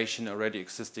information, already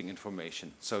existing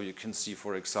information. So you can see,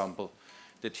 for example,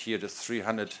 that here the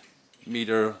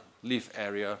 300-meter leaf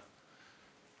area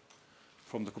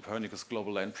from the Copernicus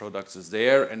Global Land products is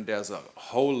there, and there's a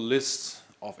whole list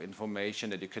of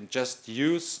information that you can just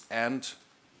use, and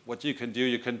what you can do,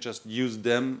 you can just use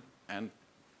them and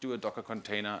do a Docker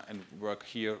container and work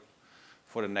here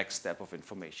for the next step of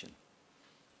information.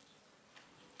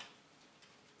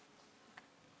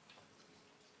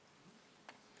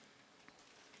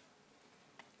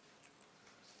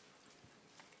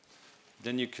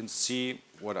 Then you can see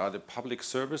what are the public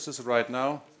services right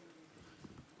now.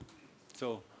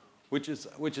 So, which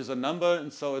is a number,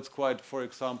 and so it's quite, for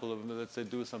example, let's say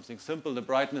do something simple, the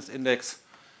brightness index.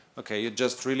 Okay, you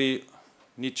just really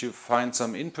need to find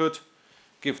some input,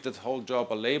 give that whole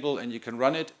job a label, and you can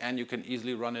run it, and you can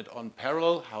easily run it on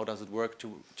parallel. How does it work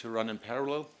to run in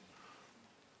parallel?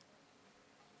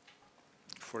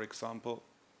 For example,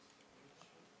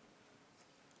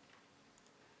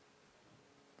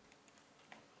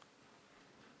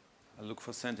 I look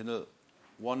for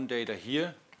Sentinel-1 data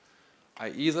here. I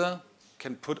either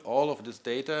can put all of this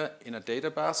data in a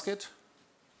data basket.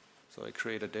 So I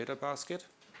create a data basket.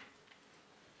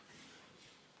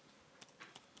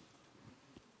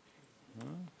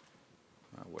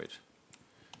 Wait,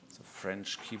 it's a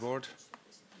French keyboard.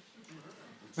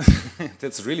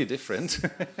 That's really different.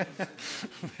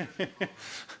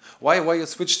 Why you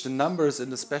switch the numbers in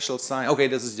the special sign? Okay,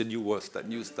 this is the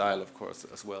new style, of course,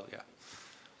 as well. Yeah,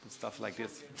 and stuff like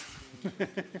this.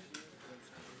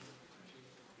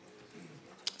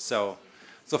 So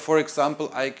for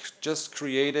example, I just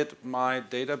created my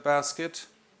data basket,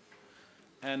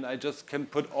 and I just can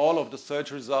put all of the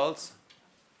search results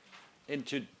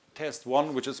into test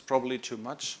 1, which is probably too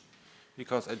much,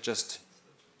 because I just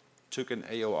took an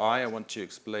AOI. I want to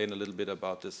explain a little bit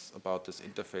about this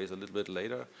interface a little bit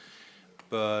later.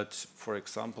 But for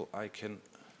example, I can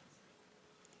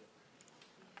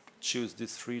choose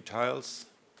these 3 tiles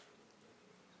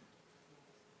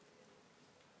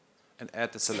and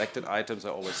add the selected items. I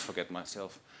always forget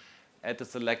myself. Add the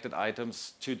selected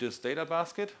items to this data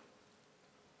basket.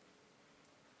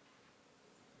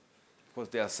 Of course,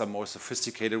 there are some more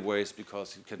sophisticated ways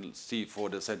because you can see for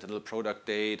the Sentinel product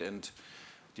date and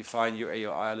define your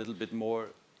AOI a little bit more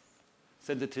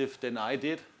sensitive than I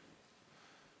did.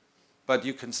 But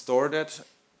you can store that.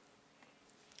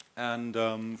 And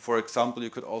for example, you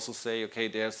could also say, okay,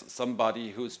 there's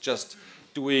somebody who's just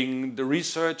doing the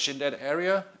research in that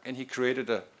area, and he created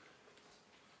a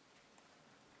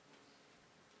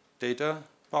data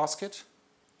basket.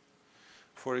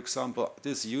 For example,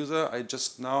 this user, I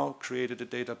just now created a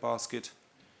data basket,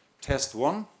 test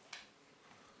 1,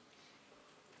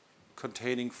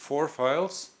 containing 4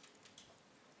 files,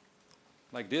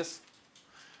 like this.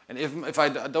 And if I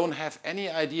don't have any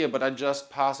idea, but I just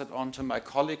pass it on to my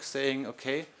colleague saying,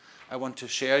 okay, I want to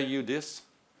share you this.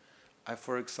 I,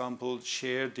 for example,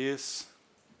 share this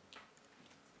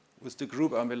with the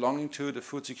group I'm belonging to, the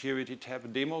Food Security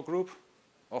Tab demo group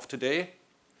of today.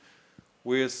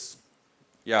 With,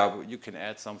 yeah, you can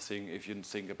add something if you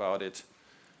think about it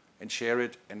and share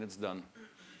it, and it's done.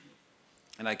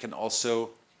 And I can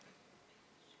also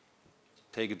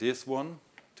take this one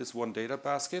data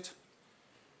basket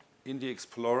in the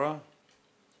Explorer,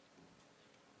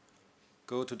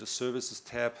 go to the Services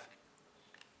tab,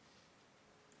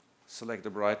 select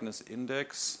the brightness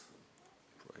index.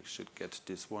 I should get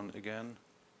this one again.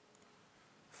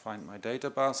 Find my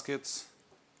data baskets.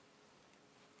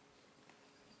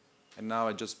 And now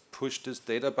I just push this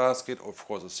data basket, of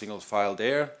course a single file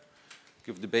there,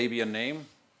 give the baby a name,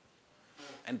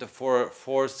 and the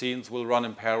four scenes will run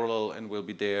in parallel and will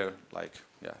be there like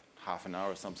half an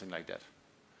hour or something like that.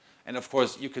 And of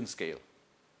course you can scale.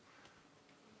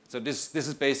 So this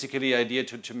is basically the idea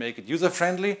to make it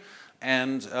user-friendly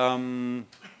and to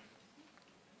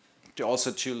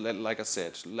also like I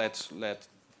said, let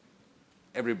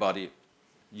everybody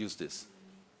use this.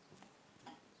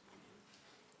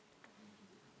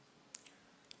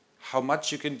 How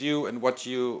much you can do and what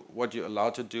you're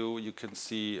allowed to do, you can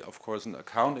see, of course, in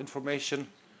account information.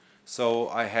 So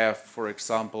I have, for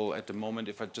example, at the moment,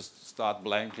 if I just start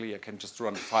blankly, I can just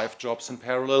run 5 jobs in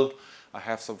parallel. I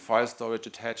have some file storage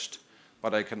attached,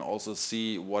 but I can also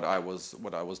see what I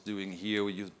was doing here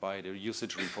used by the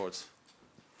usage reports.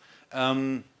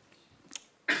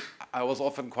 I was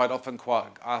quite often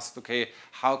asked, okay,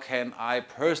 how can I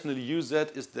personally use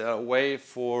it? Is there a way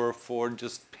for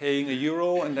just paying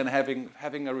 €1 and then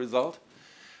having a result?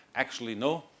 Actually,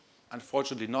 no,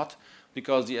 unfortunately not,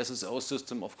 because the SSO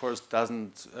system, of course,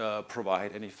 doesn't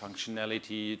provide any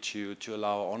functionality to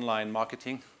allow online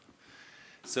marketing.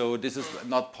 So this is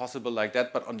not possible like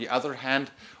that. But on the other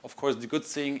hand, of course, the good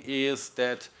thing is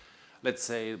that, let's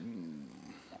say,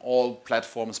 all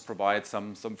platforms provide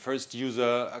some first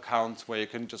user accounts where you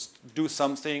can just do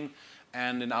something.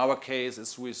 And in our case,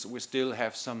 is we still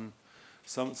have some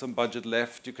budget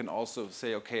left. You can also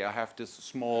say, okay, I have this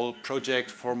small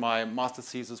project for my master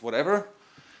thesis, whatever,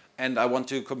 and I want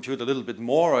to compute a little bit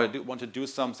more, or I want to do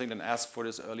something and ask for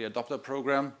this early adopter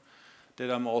program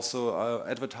that I'm also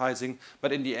advertising.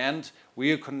 But in the end,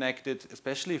 we are connected,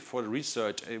 especially for the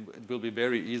research. It will be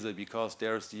very easy because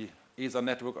there's the ESA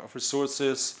network of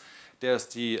resources. There's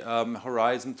the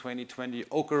Horizon 2020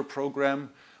 OCR program,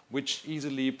 which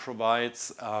easily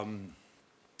provides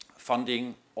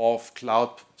funding of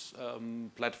cloud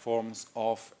platforms,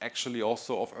 of actually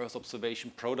also of Earth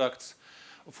observation products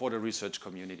for the research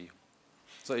community.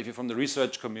 So if you're from the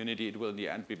research community, it will in the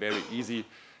end be very easy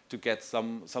to get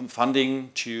some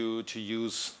funding to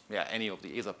use any of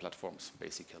the ESA platforms,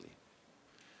 basically.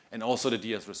 And also the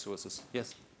DS resources.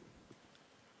 Yes?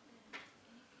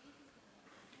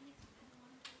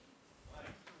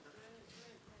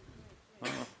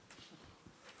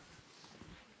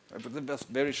 That's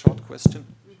a very short question.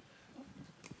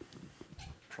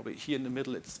 Probably here in the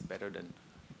middle, it's better than.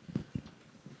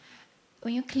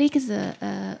 When you click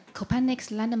the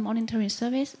Copernicus land monitoring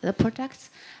service, the products,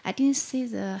 I didn't see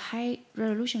the high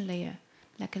resolution layer,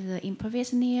 like the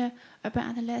impervious layer, urban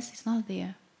atlas is not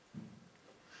there.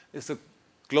 It's a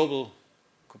global,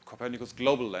 Copernicus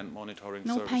global land monitoring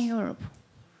service. No pan-Europe.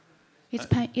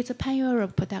 It's a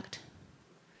pan-Europe product.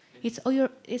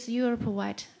 It's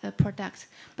Europe-wide product,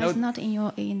 but it's not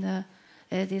in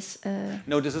this.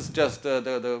 No, this is just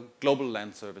the global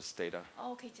land service data.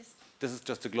 Oh, okay, just. This is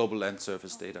just the global land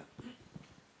surface data.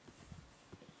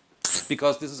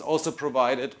 Because this is also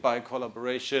provided by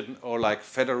collaboration or like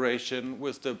federation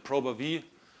with the ProbaV,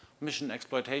 mission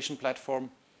exploitation platform.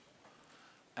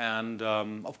 And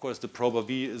of course, the Prober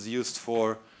V is used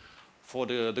for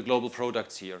the global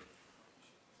products here.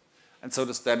 And so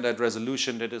the standard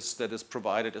resolution that is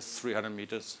provided is 300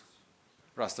 meters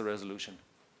raster resolution.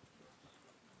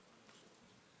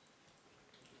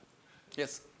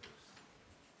 Yes?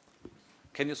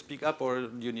 Can you speak up, or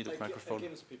do you need a microphone? I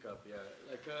can speak up, yeah.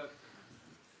 Like,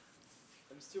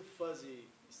 I'm still fuzzy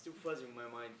in my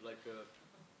mind, like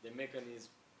the mechanism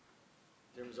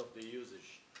in terms of the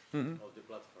usage of the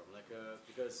platform. Like,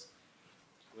 because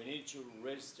we need to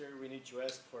register, we need to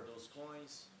ask for those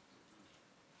coins.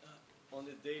 On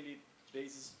a daily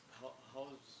basis, how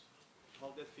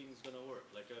that thing is gonna work?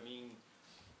 Like, I mean,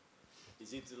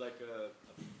 is it like a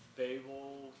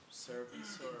payroll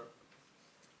service, or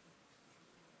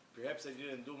perhaps I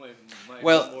didn't do my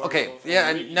well, homework okay, on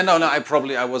yeah, reading. no,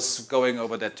 I was going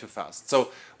over that too fast.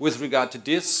 So with regard to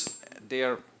this,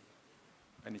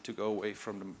 I need to go away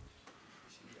from them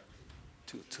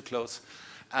too close.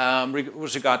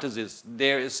 With regard to this,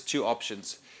 there is two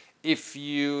options. If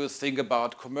you think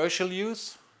about commercial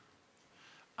use,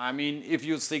 I mean, if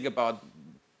you think about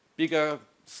bigger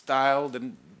style,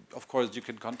 then of course you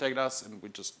can contact us and we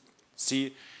just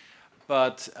see.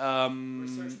 But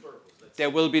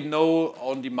there will be no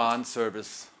on-demand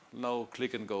service, no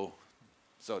click and go.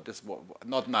 So this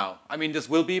not now. I mean, this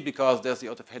will be because there's the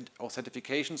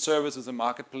authentication service as a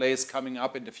marketplace coming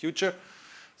up in the future.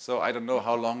 So I don't know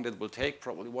how long that will take,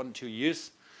 probably 1 or 2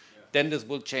 years. Yeah. Then this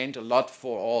will change a lot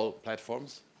for all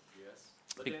platforms. Yes.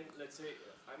 But then, let's say,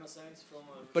 I'm a scientist from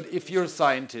a... But if you're a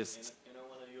scientist, and I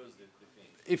want to use the thing.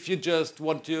 if you just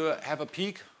want to have a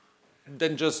peek,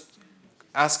 then just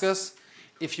ask us.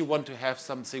 If you want to have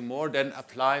something more, then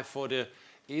apply for the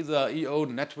either EO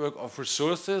network of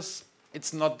resources.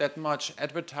 It's not that much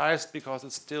advertised because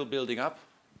it's still building up.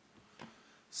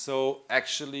 So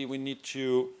actually we need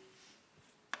to...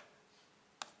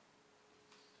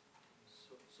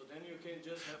 So then you can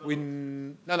just have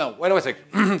a... No, wait a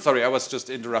second. Sorry, I was just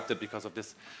interrupted because of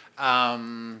this.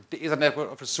 The Ether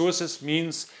network of resources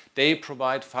means they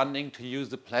provide funding to use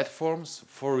the platforms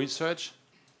for research.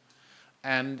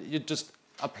 And you just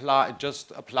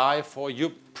apply for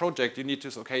your project. You need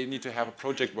to have a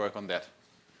project work on that.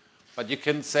 But you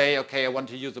can say, okay, I want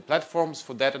to use the platforms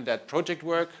for that and that project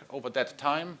work over that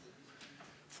time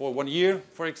for 1 year,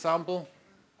 for example.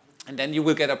 And then you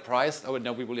will get a price. Oh,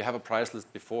 no, we will have a price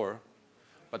list before.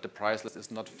 But the price list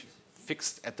is not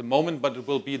fixed at the moment, but it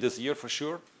will be this year for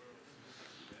sure.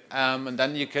 And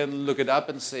then you can look it up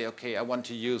and say, okay, I want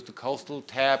to use the coastal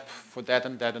tab for that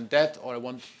and that and that, or I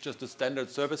want just a standard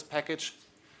service package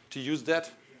to use that.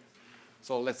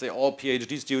 So let's say all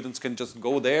PhD students can just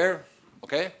go there,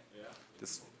 okay? Yeah.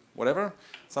 This, whatever,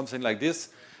 something like this.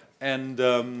 And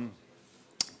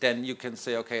then you can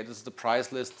say, okay, this is the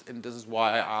price list, and this is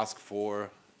why I ask for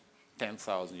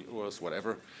 10,000 euros,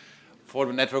 whatever, for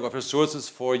the network of resources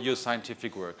for your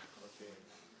scientific work. Okay.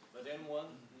 But then one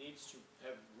needs to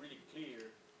have really clear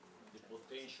the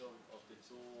potential of the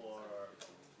tool or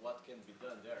what can be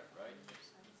done there, right?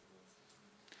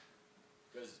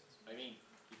 Because, I mean,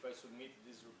 if I submit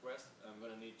this request, I'm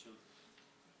going to need to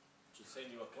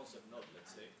send you a concept note,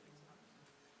 let's say.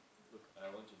 Look, I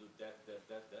want to do that.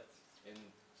 And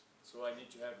so I need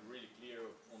to have really clear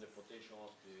on the potential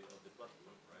of the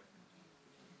platform, right?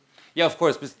 Yeah, of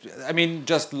course. I mean,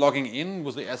 just logging in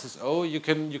with the SSO, you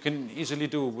can easily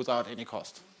do without any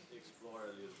cost. Explore a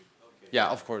little bit. Okay. Yeah,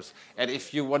 of course. And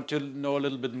if you want to know a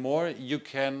little bit more, you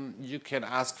can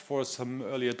ask for some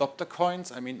early adopter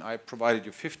coins. I mean, I provided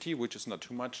you 50, which is not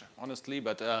too much, honestly.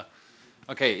 But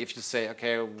okay, if you say,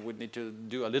 okay, we need to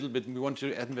do a little bit, we want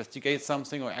to investigate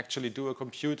something or actually do a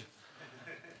compute.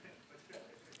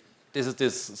 This is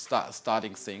this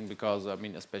starting thing because, I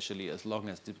mean, especially as long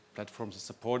as the platforms are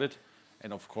supported.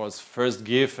 And of course, first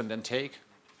give and then take.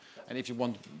 And if you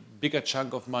want bigger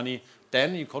chunk of money,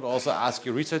 then you could also ask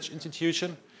your research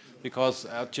institution. Because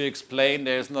to explain,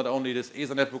 there's not only this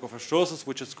Ether network of resources,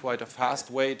 which is quite a fast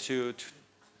way to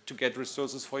get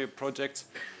resources for your projects,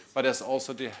 but there's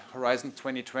also the Horizon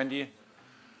 2020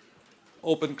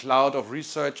 Open Cloud of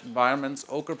Research Environments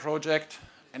OCR project,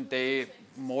 and they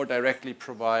more directly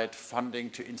provide funding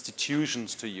to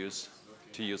institutions to use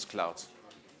clouds.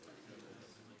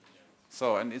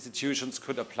 So, and institutions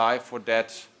could apply for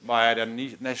that via their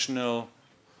national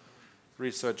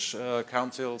research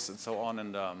councils and so on.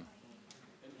 And how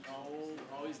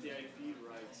is the IP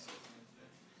rights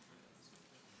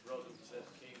products that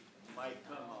might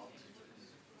come out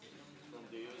from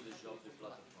the usage of the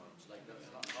platforms? Like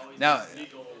how is now, this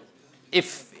legal?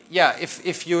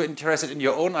 If you're interested in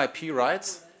your own IP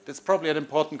rights, that's probably an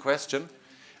important question.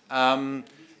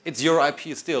 it's your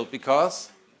IP still, because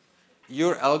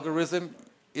your algorithm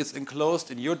is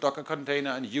enclosed in your Docker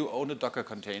container and you own a Docker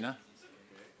container.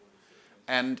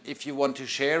 And if you want to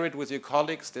share it with your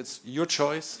colleagues, that's your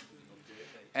choice.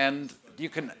 And you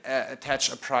can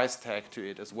attach a price tag to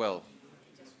it as well.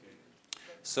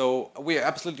 So we are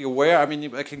absolutely aware. I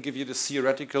mean, I can give you the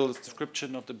theoretical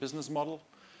description of the business model,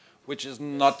 which is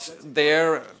not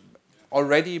there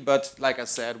already, but like I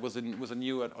said, with a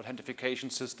new authentication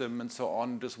system and so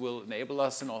on, this will enable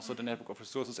us, and also the network of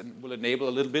resources, and will enable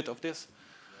a little bit of this.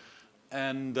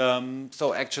 And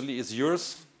so actually it's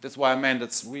yours. That's why I meant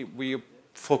that we are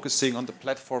focusing on the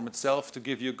platform itself to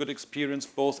give you a good experience,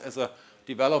 both as a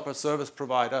developer service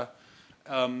provider,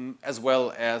 as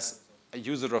well as a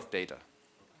user of data.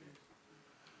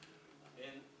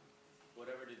 And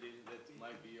whatever the data that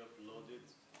might be uploaded,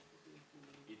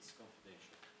 it's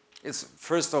confidential.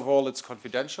 First of all, it's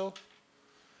confidential.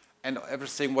 And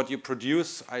everything what you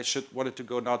produce, I wanted to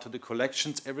go now to the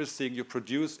collections. Everything you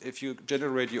produce, if you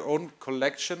generate your own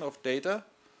collection of data,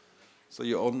 so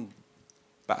your own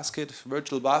basket,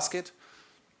 virtual basket,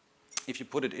 if you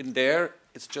put it in there,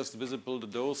 it's just visible to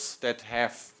those that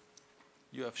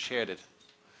you have shared it.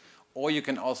 Or you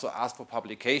can also ask for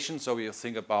publication, so you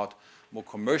think about more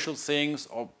commercial things,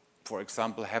 or for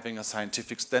example, having a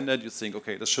scientific standard. You think,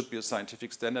 okay, this should be a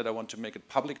scientific standard, I want to make it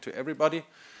public to everybody.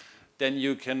 Then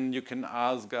you can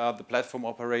ask the platform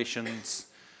operations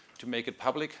to make it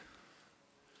public.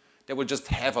 They will just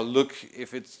have a look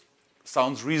if it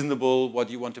sounds reasonable what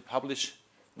you want to publish,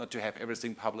 not to have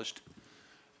everything published.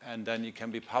 And then you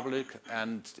can be public,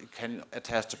 and you can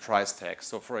attach the price tag.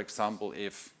 So for example,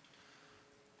 if,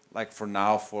 like for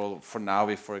now,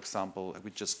 if for example,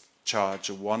 we just charge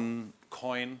 1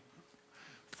 coin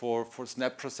for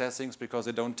snap processings, because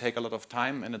they don't take a lot of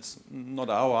time and it's not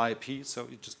our IP, so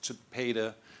you just should pay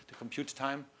the compute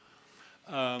time.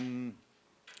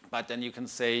 But then you can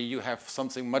say you have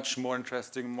something much more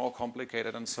interesting, more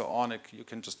complicated, and so on. You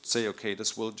can just say, okay,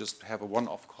 this will just have a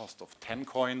one-off cost of 10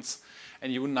 coins.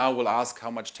 And you now will ask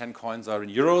how much 10 coins are in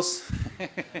euros.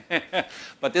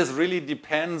 But this really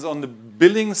depends on the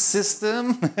billing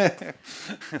system.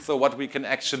 So what we can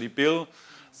actually bill.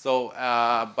 So,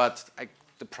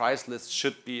 the price list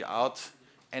should be out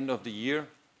end of the year.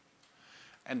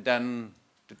 And then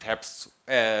the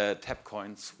tab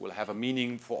coins will have a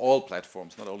meaning for all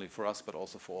platforms, not only for us, but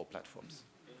also for all platforms.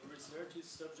 And research is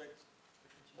subject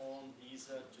on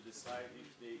VISTA to decide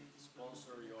if they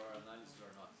sponsor your analysis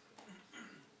or not.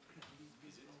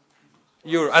 Is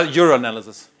it? Your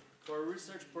analysis. For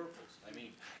research purpose, I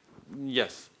mean.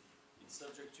 Yes. It's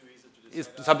subject to VISTA to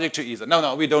decide. It's subject to ESA.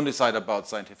 No, we don't decide about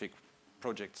scientific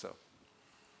projects, so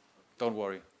don't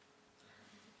worry.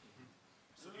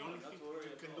 So the only thing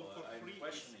you can do for free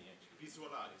is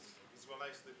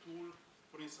visualize the tool.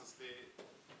 For instance,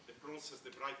 the process, the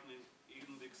brightening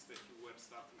index that you were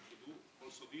starting to do.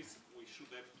 Also this, we should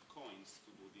have coins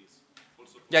to do this.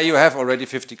 Also Yeah, you have already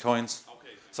 50 coins.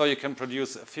 Okay. So you can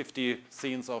produce 50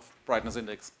 scenes of brightness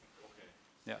index. Okay.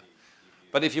 Yeah.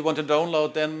 But if you want to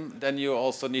download them, then you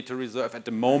also need to reserve at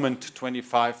the moment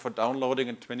 25 for downloading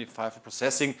and 25 for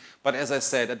processing. But as I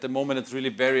said, at the moment it's really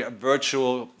a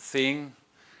virtual thing.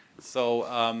 So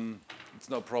it's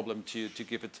no problem to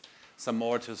give it some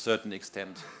more to a certain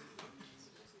extent,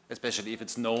 especially if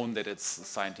it's known that it's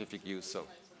scientific use. So,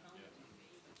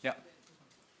 yeah.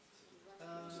 I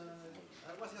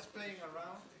was just playing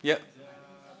around. Yeah.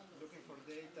 Looking for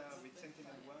data with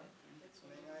Sentinel-1.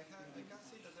 I can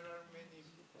see that there are many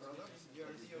products,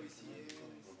 GRC, OECN,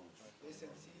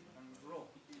 SLC, and RAW.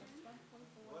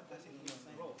 What does it mean,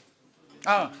 RAW?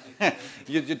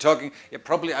 You're talking, yeah,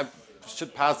 probably I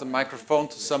should pass the microphone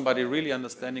to somebody really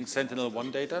understanding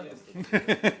Sentinel-1 data.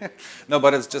 No,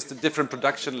 but it's just the different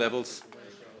production levels.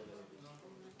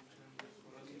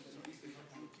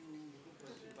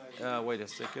 Wait a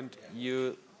second.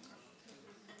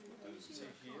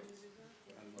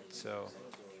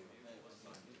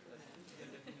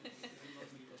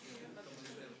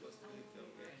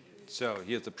 So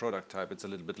here's the product type. It's a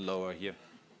little bit lower here.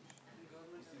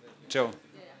 Joe.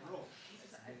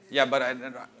 Yeah, but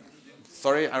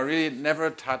sorry, I really never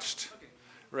touched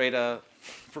radar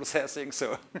processing,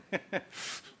 so. Yeah,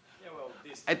 well,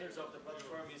 the standards of the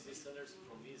platform is the standards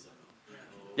from VISTA.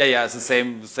 Yeah, it's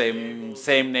the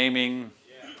same naming.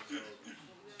 Yeah.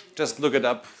 Just look it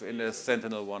up in the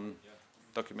Sentinel-1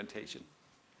 documentation.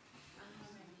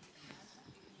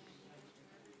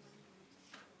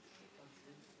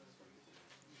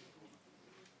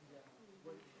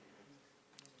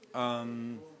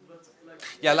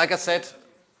 Yeah, like I said,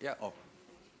 yeah. Oh.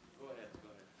 Go ahead.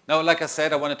 Now, like I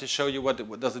said, I wanted to show you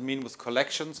what does it mean with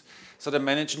collections. So the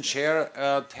manage and share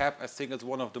tab, I think, is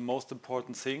one of the most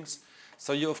important things.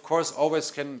 So you, of course,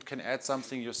 always can add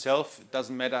something yourself. It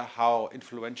doesn't matter how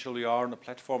influential you are on the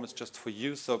platform. It's just for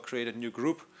you, so create a new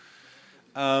group.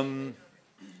 But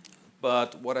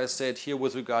what I said here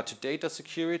with regard to data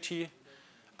security,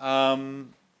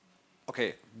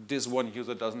 okay, this one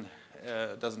user doesn't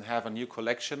have a new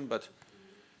collection, but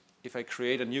if I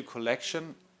create a new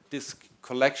collection, this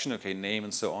collection, okay, name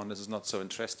and so on, this is not so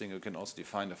interesting. You can also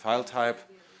define a file type,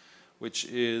 which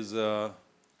is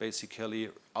basically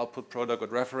output product or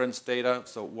reference data.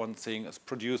 So one thing is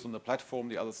produced on the platform,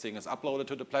 the other thing is uploaded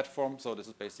to the platform. So this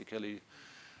is basically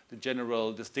the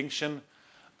general distinction.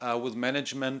 With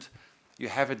management, you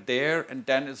have it there, and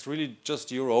then it's really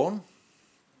just your own.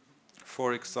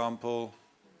 For example,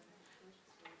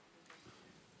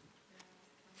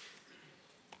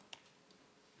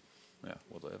 yeah,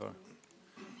 whatever.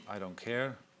 I don't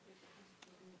care.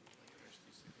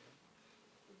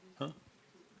 Huh?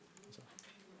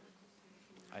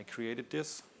 I created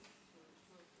this.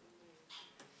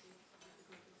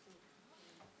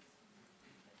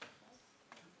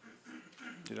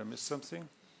 Did I miss something?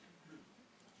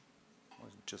 Or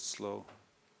is it just slow?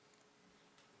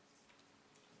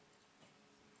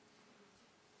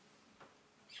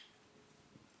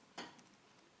 I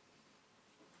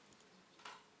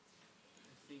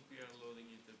think we are loading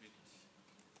it a bit.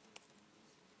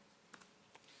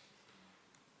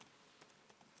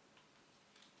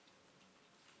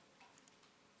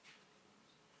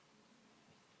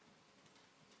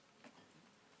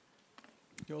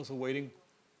 You're also waiting?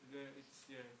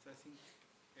 I think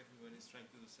everyone is trying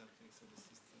to do something, so the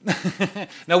system.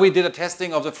 No, we did a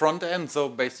testing of the front end, so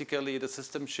basically the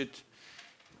system should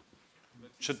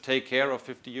take care of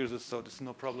 50 users, so this is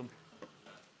no problem.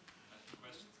 Two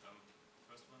questions.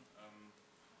 First one,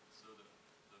 so the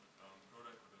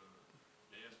product, the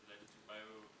layers related to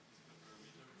biophysical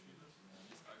parameter retrievers,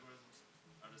 these algorithms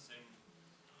are the same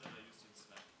that are used in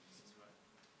Snap. Is this right?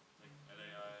 Like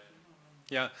LAI.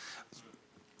 Yeah.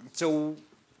 So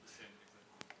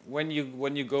when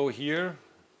you go here,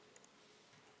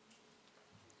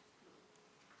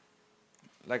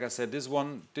 like I said, this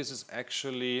is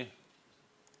actually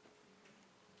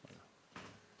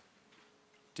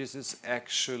these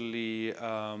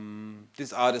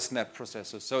are the Snap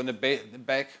processors. So in the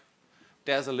back,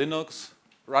 there's a Linux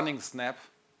running Snap,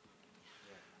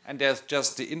 and there's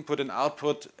just the input and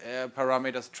output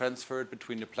parameters transferred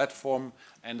between the platform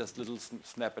and this little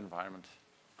Snap environment.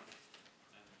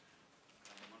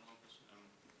 One more question.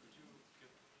 Could you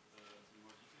give some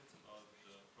more details about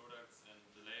the products and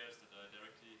the layers that are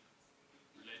directly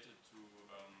related to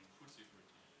food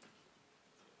security?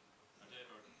 Or do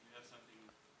you have something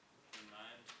in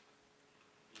mind,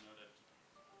 that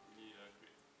really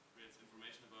creates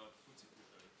information about food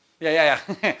security? Yeah.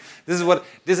 This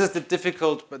is the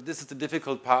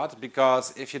difficult part, because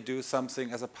if you do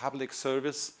something as a public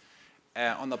service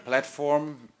on the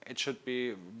platform, it should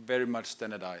be very much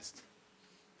standardized.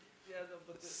 Yeah, no,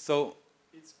 but So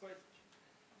it's quite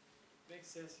makes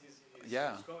sense his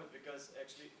Yeah. comment, because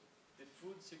actually the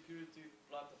food security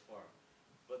platform,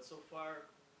 but so far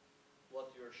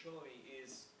what you're showing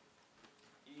is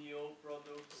EO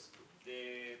products,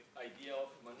 the idea of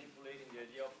manipulating, the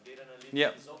idea of data analytics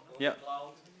Yeah. is on Yeah. the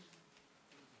cloud.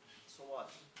 So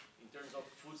what in terms of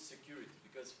food security?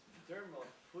 Because the term of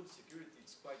food security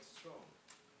is quite strong.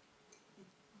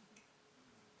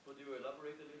 Could you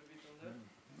elaborate a little bit on that?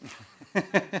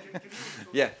 Can you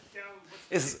also Yeah. tell what's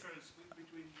the Is- difference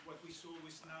between what we saw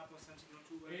with Snap or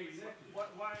Sentinel-2? Exactly.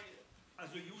 Why,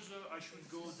 as a user, I should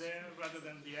go there rather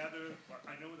than the other? Well,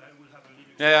 I know that I will have a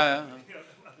Linux Yeah.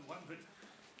 other one, but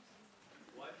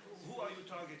who are you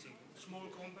targeting? Small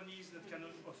companies that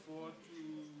cannot afford to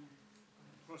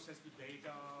process the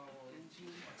data or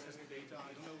access the data?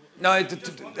 I don't know.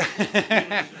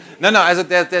 No, no.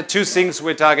 There are two things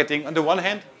we're targeting. On the one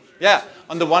hand,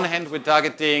 we're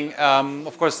targeting,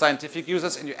 of course, scientific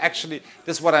users, and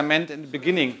this is what I meant in the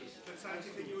beginning.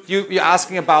 You're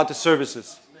asking about the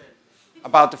services,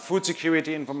 about the food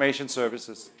security information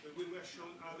services. But we were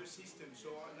shown other systems, so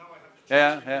now I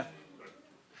have to Yeah.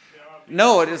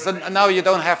 No, now you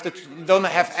don't have to.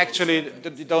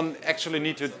 You don't actually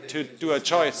need to do a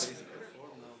choice.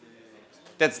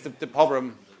 That's the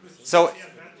problem. So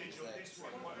advantage of this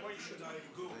one. Why should I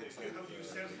go? How do you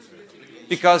sell it?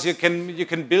 because you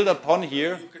can build upon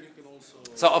here.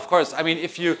 So of course, I mean,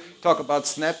 if you talk about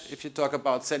Snap, if you talk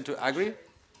about Send2Agri,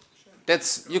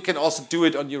 you can also do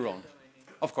it on your own,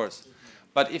 of course.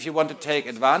 But if you want to take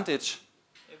advantage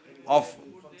of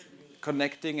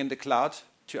connecting in the cloud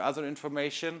to other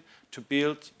information, to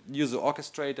build, use the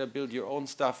orchestrator, build your own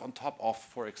stuff on top of,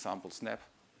 for example, Snap.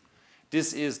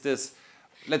 This is this,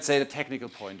 let's say, the technical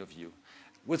point of view.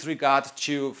 With regard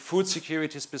to food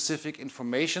security specific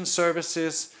information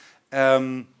services,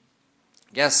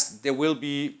 yes, there will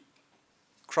be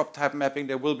crop type mapping,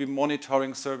 there will be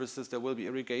monitoring services, there will be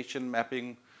irrigation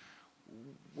mapping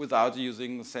without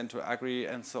using Cento Agri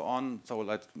and so on, so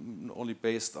like only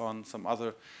based on some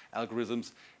other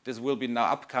algorithms. This will be now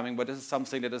upcoming, but this is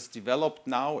something that is developed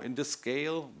now in this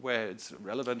scale where it's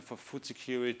relevant for food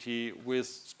security with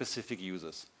specific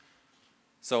users.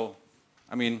 So,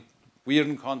 I mean, we are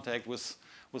in contact with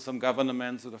some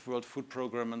governments, with the World Food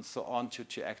Programme and so on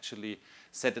to actually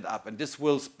set it up. And this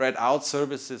will spread out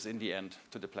services in the end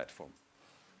to the platform.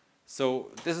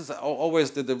 So this is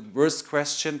always the worst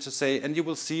question to say, and you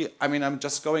will see, I mean, I'm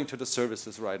just going to the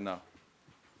services right now.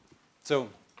 So,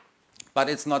 but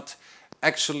it's not,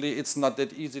 actually, it's not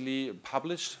that easily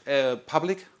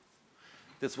public.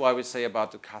 That's why we say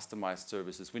about the customized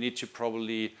services. We need to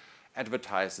probably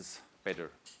advertise this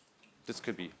better. This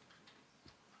could be.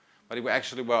 But we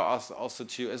actually were also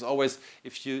to, as always,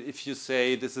 if you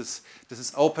say this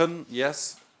is open,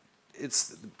 yes,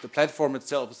 it's the platform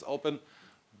itself is open,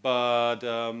 but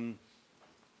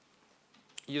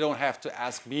you don't have to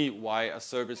ask me why a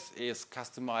service is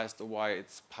customized or why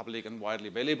it's public and widely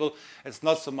available. It's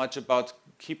not so much about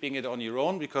keeping it on your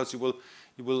own, because you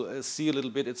will see a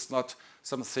little bit. It's not,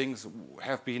 some things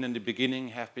have been in the beginning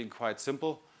have been quite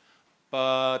simple,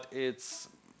 but it's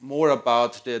more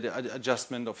about the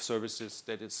adjustment of services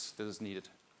that is needed.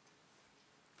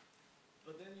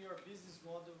 But then your business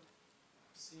model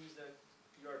seems that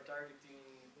you are targeting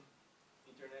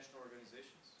international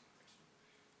organizations,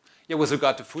 actually. Yeah, with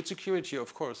regard to food security,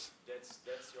 of course. That's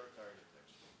your target,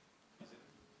 actually, is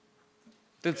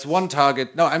it? That's one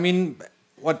target. No, I mean,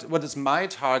 what is my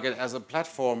target as a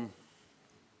platform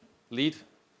lead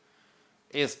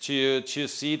is to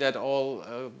see that all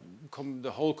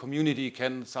the whole community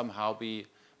can somehow be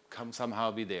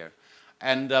there.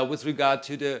 And with regard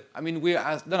to the, I mean, we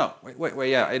asked, wait,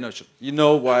 yeah, I know. You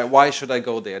know why should I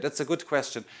go there? That's a good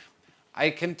question. I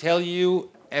can tell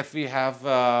you if we have,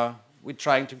 we're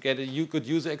trying to get a good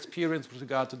user experience with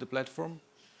regard to the platform.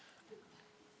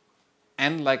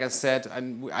 And like I said,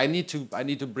 I need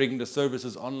to bring the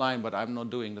services online, but I'm not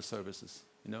doing the services,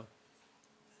 you know.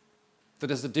 So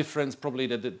there's a difference, probably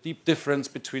the deep difference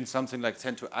between something like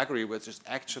Cento Agri, which is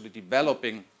actually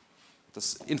developing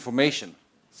this information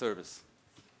service.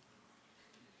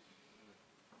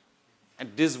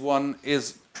 And this one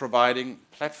is providing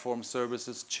platform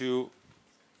services to...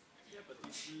 Yeah, but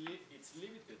it's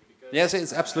limited, because... Yes,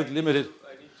 it's absolutely limited.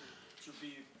 I need to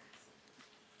be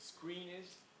screened.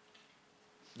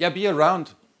 Yeah, be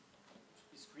around.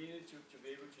 Screened to be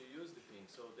able to use the thing.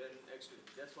 So then, actually,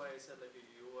 that's why I said, like,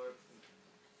 you are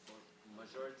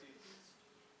majority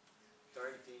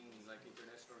targeting like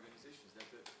international organizations that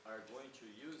are going to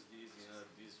use these in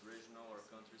this regional or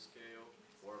country scale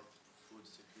or food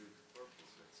security purpose,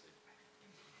 let's say.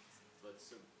 But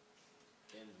so,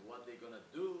 and what they're gonna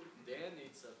do then,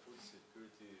 it's a food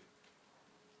security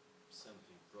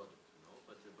something product, you know.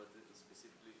 But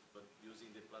specifically, but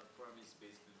using the platform is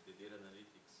basically the data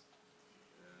analytics,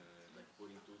 like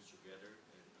putting tools together.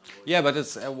 Yeah, but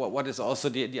it's what is also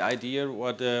the idea,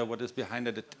 what is behind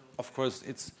it. Of course,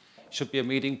 it should be a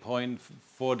meeting point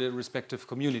for the respective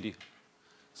community.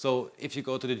 So if you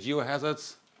go to the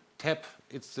geohazards tab,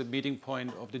 it's the meeting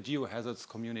point of the geohazards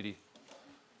community.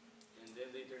 And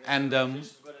then the international organization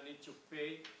is going to need to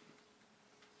pay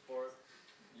for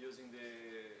using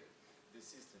the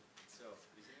system itself,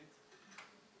 isn't it?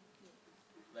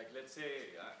 Like, let's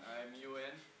say I'm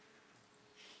UN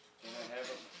and I have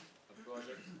a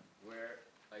project where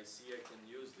I see I can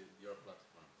use your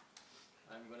platform.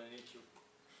 I'm gonna need you.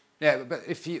 Yeah, but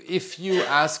if you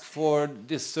ask for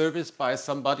this service by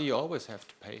somebody, you always have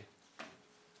to pay.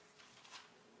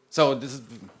 So this is.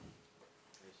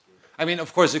 I mean,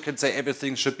 of course, you can say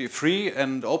everything should be free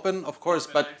and open, of course.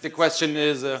 But the question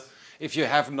is, if you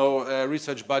have no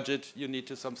research budget, you need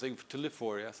something to live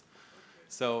for. Yes.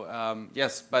 So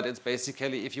yes, but it's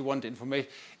basically, if you want information,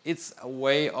 it's a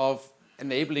way of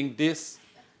enabling this,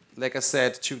 like I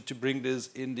said, to bring this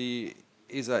in the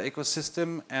ESA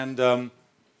ecosystem. And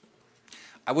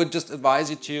I would just advise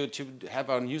you to have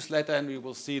our newsletter, and we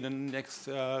will see in the next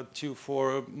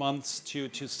 2-4 months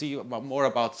to see more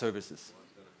about services.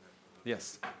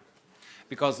 Yes,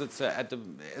 because it's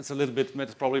a little bit,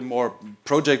 it's probably more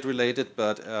project related,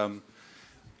 but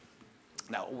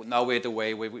now we're at the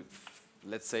way where we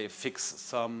let's say, fix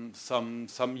some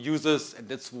users, and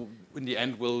that's in the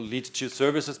end will lead to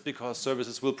services because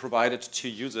services will provide it to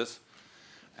users.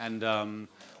 And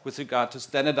with regard to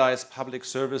standardized public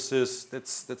services,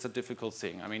 that's a difficult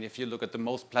thing. I mean, if you look at the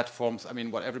most platforms, I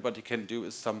mean, what everybody can do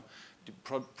is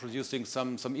producing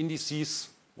some indices,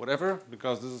 whatever,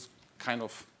 because this is kind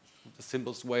of the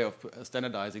simplest way of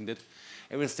standardizing it.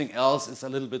 Everything else is a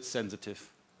little bit sensitive.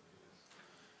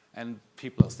 And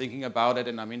people are thinking about it,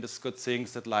 and I mean, there's good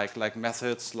things that like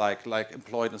methods, like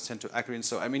employed and sent to agree.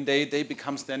 So I mean, they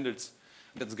become standards.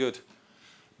 That's good.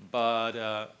 But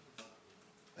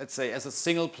let's say as a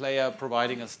single player,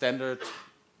 providing a standard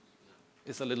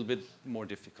is a little bit more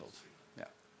difficult. Yeah.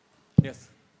 Yes.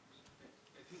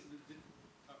 I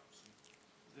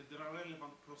think there are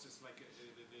relevant processes like the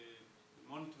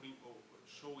monitoring or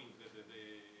showing the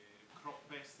crop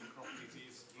pests and crop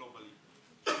disease globally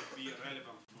should be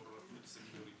relevant for food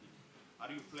security.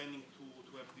 Are you planning to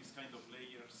have these kind of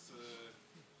layers?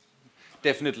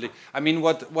 Definitely. I mean,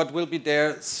 what will be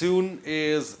there soon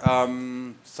is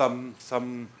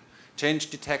some change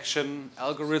detection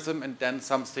algorithm and then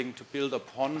something to build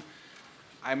upon.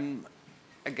 I'm,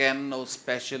 again, no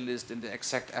specialist in the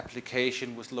exact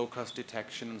application with low-cost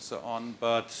detection and so on,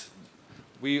 but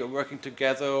we are working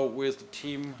together with the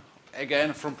team,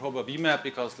 again, from ProbaVMAP,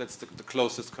 because that's the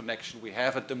closest connection we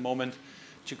have at the moment,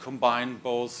 to combine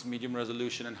both medium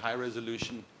resolution and high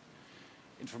resolution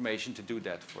information to do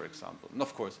that, for example. And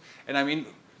of course, and I mean,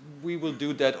 we will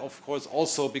do that, of course,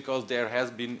 also because there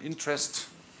has been interest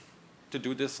to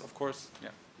do this, of course. Yeah.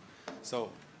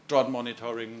 So drought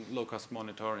monitoring, low-cost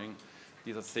monitoring,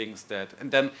 these are things that,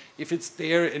 and then if it's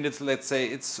there and it's, let's say,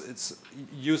 it's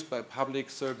used by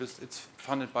public service, it's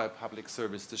funded by a public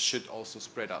service, this should also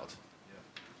spread out.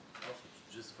 Yeah. Also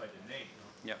to justify the name.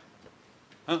 No? Yeah.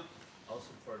 Huh?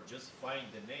 Also for justifying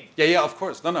the name. Yeah, yeah, of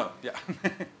course. No, yeah.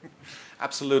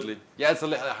 Absolutely. Yeah,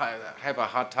 I have a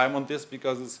hard time on this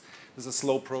because it's a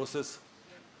slow process.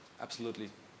 Absolutely.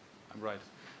 I'm right.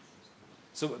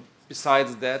 So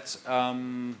besides that,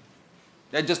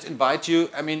 I just invite you,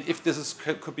 I mean, if this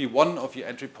could be one of your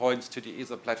entry points to the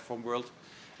ESA platform world,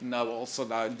 and I will also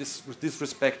now, with this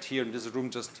respect here in this room,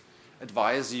 just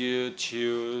advise you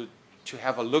to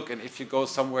have a look, and if you go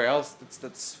somewhere else,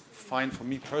 that's fine for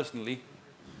me personally.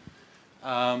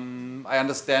 I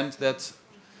understand that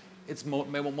it's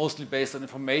mostly based on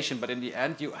information, but in the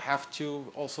end you have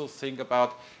to also think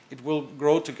about it will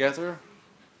grow together,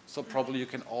 so probably you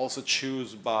can also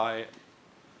choose by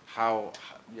how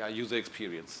user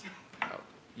experience,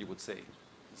 you would say,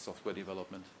 software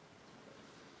development.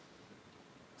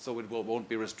 So it won't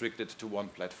be restricted to one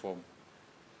platform.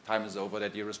 Time is over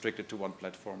that you're restricted to one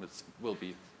platform. It will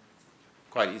be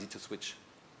quite easy to switch.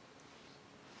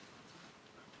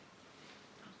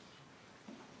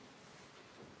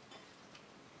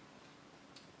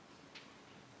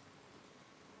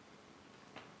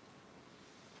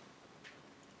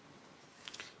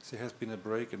 There has been a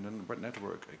break in the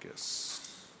network, I guess.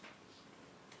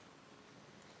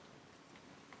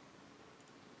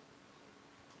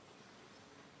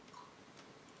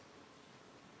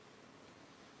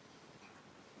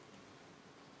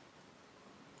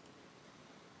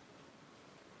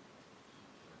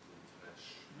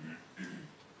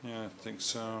 Yeah, I think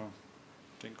so.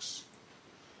 Thanks.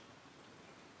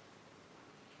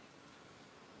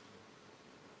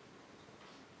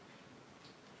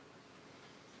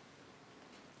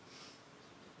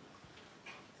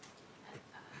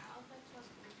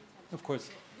 Of course.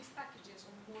 So these packages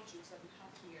or modules that we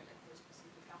have here, like for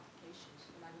specific applications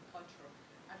in agriculture,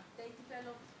 are they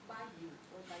developed by you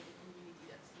or by the community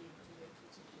that's linked to the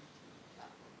food security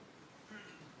platform?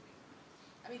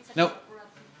 I mean, it's a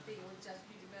cooperative thing, or just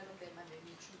you develop them and then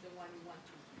you choose the one you want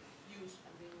to use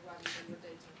and then run it on your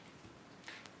data?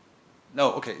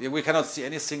 No, okay, we cannot see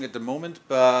anything at the moment,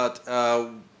 but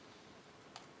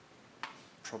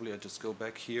probably I just go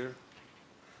back here.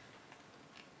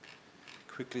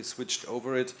 Quickly switched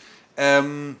over it.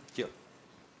 Here.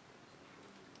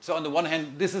 So on the one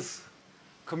hand, this is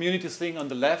community thing on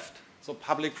the left, so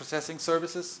public processing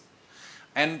services.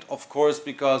 And of course,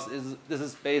 because this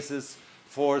is basis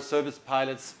for service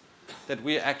pilots that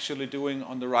we're actually doing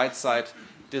on the right side,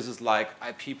 this is like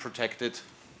IP protected.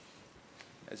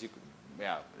 As you,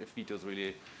 if Vito is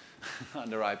really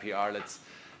under IPR,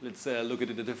 let's look at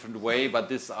it a different way. But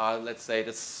these are, let's say,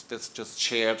 that's just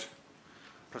shared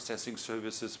processing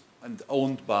services and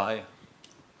owned by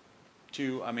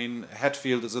two. I mean,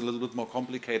 Hatfield is a little bit more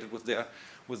complicated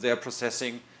with their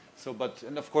processing. So,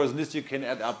 and of course, this you can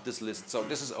add up this list. So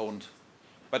this is owned.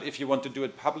 But if you want to do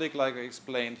it public, like I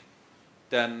explained,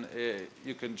 then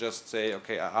you can just say,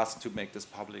 okay, I asked to make this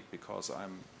public because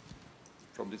I'm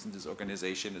from this and this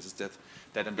organization, is that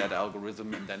and that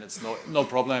algorithm, and then it's no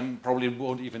problem, probably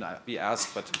won't even be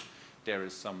asked, but there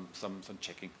is some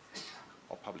checking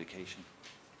or publication.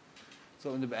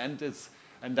 So in the end,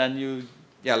 and then you,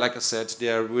 yeah, like I said,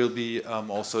 there will be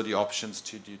also the options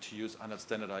to use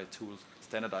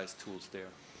standardized tools there.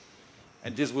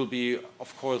 And this will be,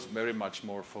 of course, very much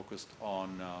more focused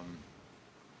on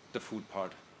the food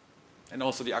part. And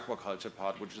also the aquaculture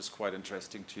part, which is quite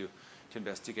interesting to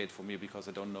investigate for me because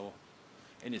I don't know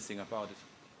anything about it.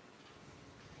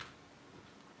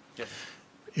 Yes?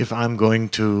 If I'm going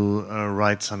to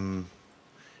write some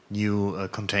new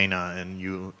container and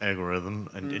new algorithm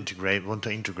and want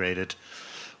to integrate it,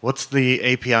 what's the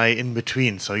API in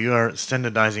between? So you are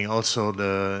standardizing also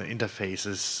the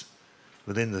interfaces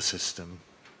within the system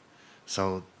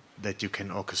so that you can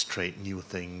orchestrate new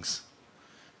things,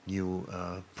 new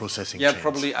processing chains. Yeah,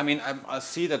 probably. I mean, I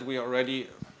see that we already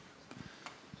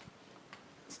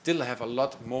still have a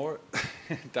lot more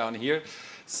down here.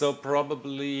 So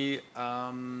probably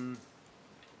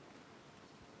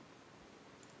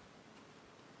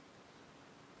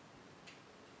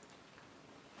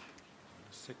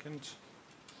second.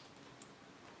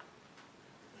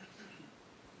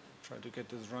 Try to get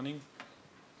this running.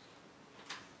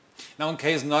 Now, in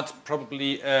case not,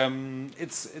 probably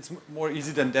it's more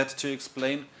easy than that to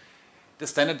explain. The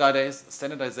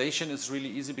standardization is really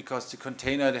easy because the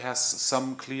container has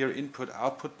some clear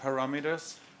input-output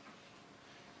parameters,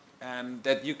 and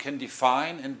that you can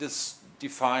define, and this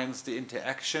defines the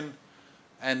interaction.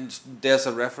 And there's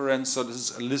a reference, so this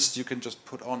is a list. You can just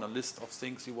put on a list of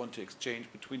things you want to exchange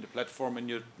between the platform and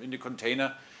your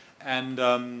container, and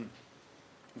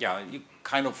yeah, you're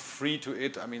kind of free to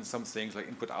it. I mean, some things like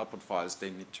input-output files,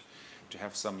 they need to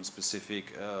have some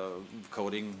specific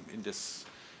coding in this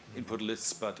input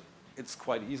lists, but it's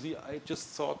quite easy. I just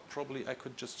thought probably I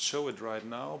could just show it right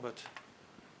now, but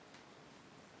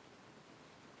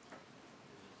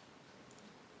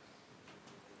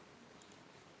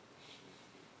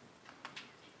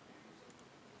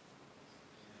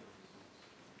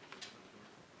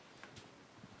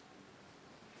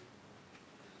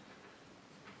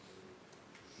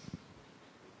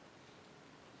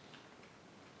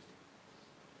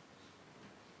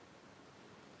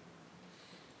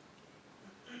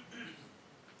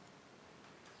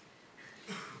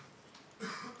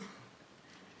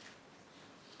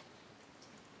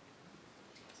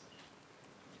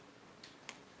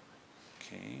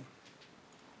okay.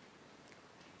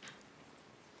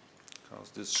 Because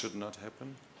this should not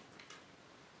happen.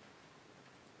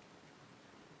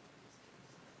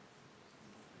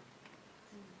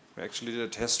 We actually did a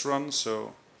test run,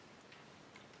 so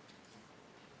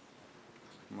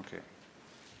okay.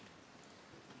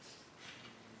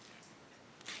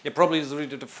 Yeah, probably it's really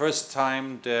the first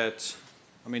time that,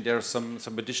 I mean, there are some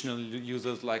additional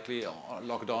users likely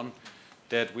logged on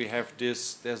that we have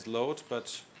this load,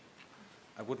 but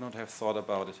I would not have thought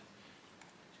about it.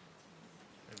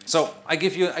 So I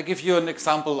give you an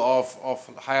example of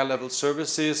higher level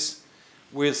services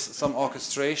with some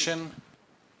orchestration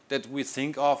that we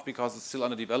think of because it's still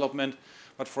under development.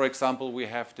 But for example, we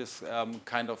have this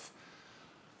kind of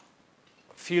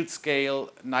field scale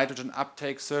nitrogen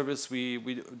uptake service we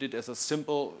did as a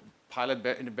simple pilot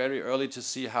very early to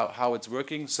see how it's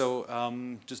working. So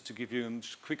just to give you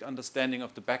a quick understanding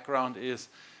of the background is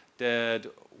that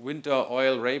winter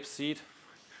oil rapeseed,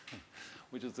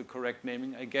 which is the correct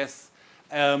naming, I guess,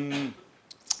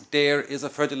 there is a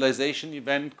fertilization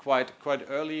event quite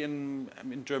early in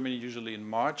Germany, usually in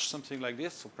March, something like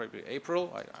this, so probably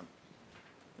April. I'm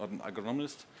not an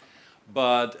agronomist.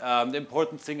 But the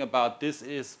important thing about this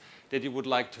is that you would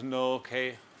like to know,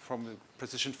 okay, from the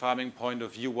precision farming point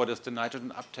of view, what is the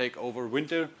nitrogen uptake over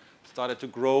winter? Started to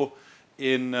grow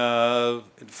in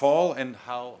fall, and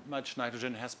how much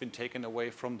nitrogen has been taken away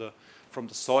from the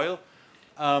soil.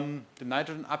 The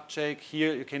nitrogen uptake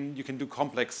here, you can do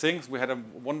complex things. We had a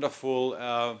wonderful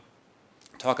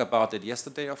talk about it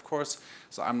yesterday, of course.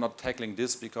 So I'm not tackling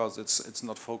this because it's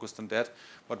not focused on that.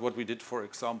 But what we did, for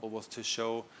example, was to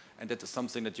show, and that is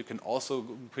something that you can also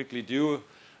quickly do,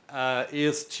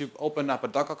 is to open up a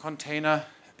Docker container,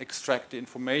 extract the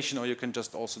information, or you can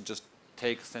just also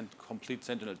take complete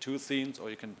Sentinel-2 scenes, or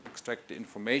you can extract the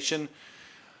information,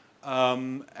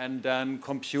 and then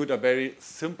compute a very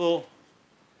simple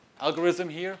algorithm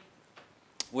here,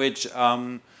 which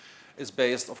is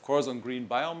based, of course, on green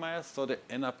biomass. So the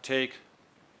N uptake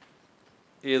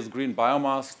is green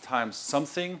biomass times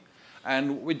something.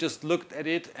 And we just looked at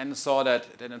it and saw that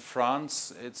in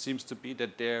France, it seems to be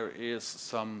that there is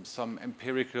some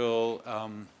empirical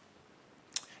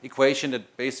equation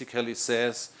that basically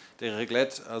says the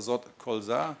réglette azote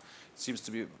colza seems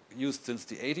to be used since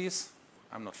the 80s.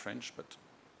 I'm not French, but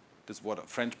this is what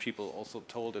French people also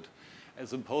told it at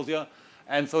symposia.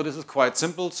 And so this is quite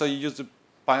simple. So you use the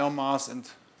biomass and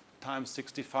times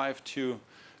 65 to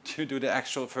do the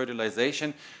actual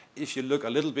fertilization. If you look a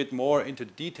little bit more into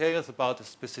the details about the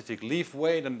specific leaf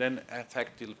weight and then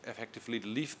effectively the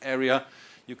leaf area,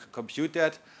 you can compute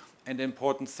that. And the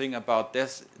important thing about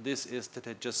this is that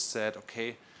I just said,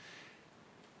 okay,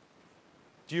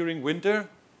 during winter,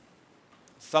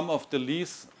 some of the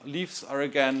leaves are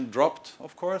again dropped,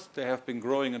 of course. They have been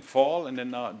growing in fall, and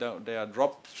then they are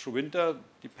dropped through winter,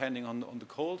 depending on the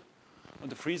cold, on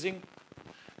the freezing.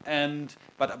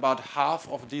 But about half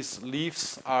of these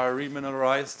leaves are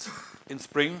remineralized in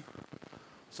spring.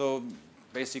 So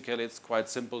basically, it's quite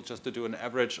simple just to do an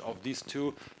average of these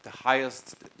two, the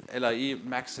highest LIE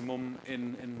maximum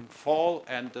in fall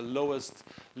and the lowest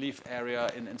leaf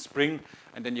area in spring,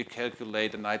 and then you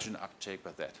calculate the nitrogen uptake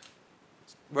by that.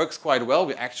 Works quite well.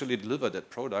 We actually delivered that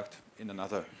product in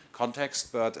another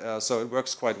context, but so it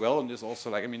works quite well, and it's also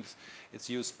like, I mean, it's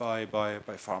used by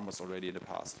farmers already in the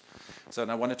past. So,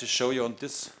 and I wanted to show you on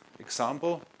this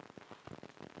example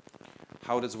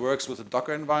how this works with a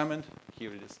Docker environment.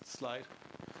 Here it is, the slide.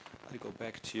 I go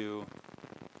back to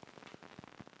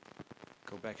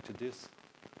this,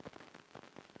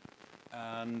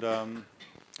 and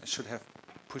I should have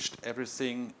pushed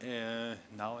everything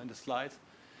now in the slides.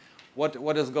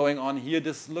 What is going on here?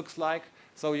 This looks like,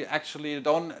 so you actually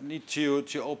don't need to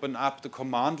open up the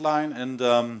command line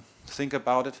and think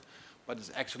about it, but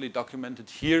it's actually documented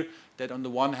here that on the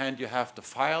one hand you have the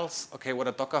files. Okay, what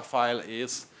a Docker file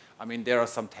is, I mean, there are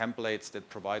some templates that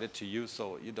provide it to you,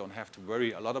 so you don't have to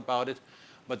worry a lot about it.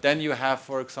 But then you have,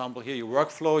 for example, here your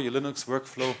workflow, your Linux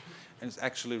workflow, and it's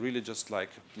actually really just like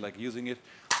using it.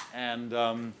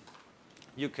 And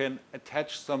you can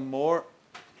attach some more.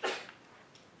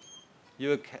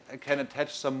 You can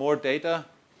attach some more data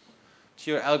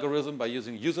to your algorithm by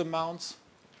using user mounts.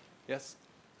 Yes?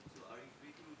 So are you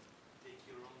free to take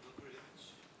your own Docker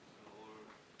image or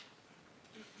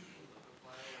Docker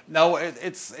file? No,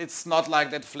 it's not like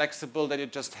that flexible that you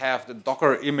just have the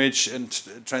Docker image and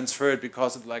transfer it,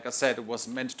 because, like I said, it was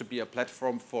meant to be a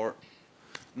platform for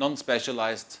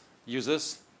non-specialized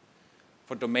users,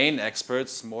 for domain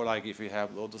experts, more like if you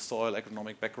have low the soil,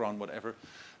 economic background, whatever.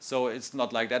 So it's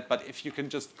not like that, but if you can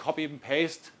just copy and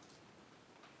paste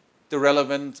the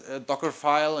relevant Docker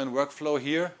file and workflow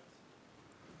here,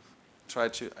 I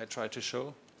try to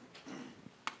show.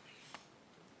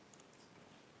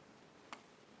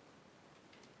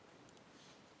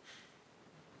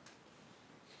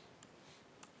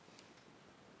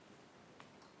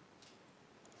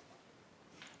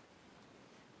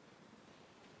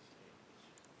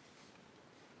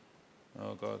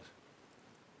 Oh God.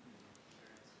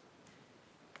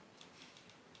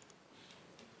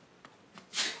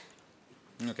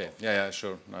 Okay, yeah,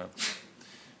 sure. No.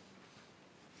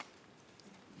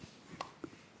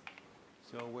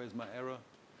 So where's my error?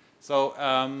 So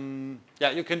yeah,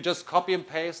 you can just copy and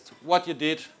paste what you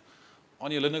did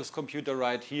on your Linux computer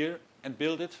right here and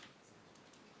build it.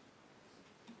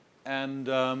 And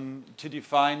to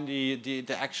define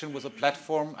the action with a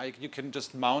platform, you can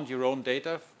just mount your own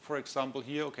data. For example,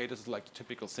 here, okay, this is like the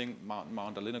typical thing,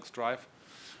 mount a Linux drive.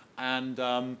 And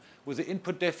with the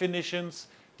input definitions,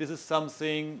 this is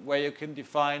something where you can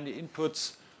define the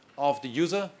inputs of the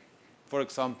user. For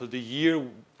example, the year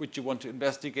which you want to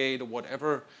investigate or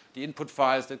whatever, the input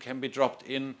files that can be dropped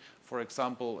in. For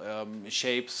example,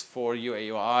 shapes for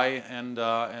UAUI and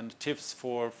TIFFs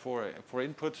for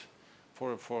input,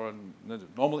 for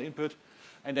normal input.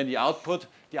 And then the output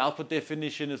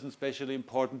definition is especially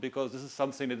important because this is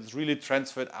something that is really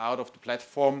transferred out of the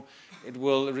platform. It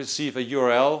will receive a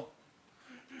URL,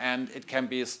 and it can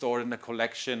be stored in a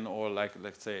collection or, like,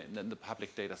 let's say, in the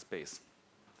public data space.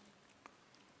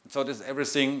 So this is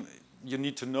everything you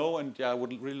need to know, and yeah, I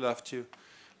would really love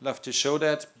to show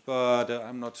that, but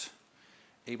I'm not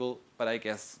able. But I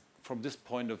guess from this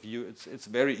point of view, it's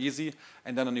very easy.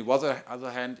 And then on the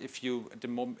other hand, if you at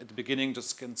the beginning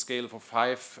just can scale for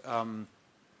five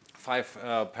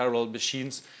parallel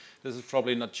machines, this is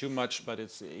probably not too much, but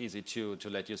it's easy to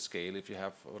let you scale if you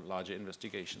have larger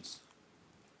investigations.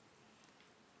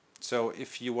 So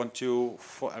if you want to,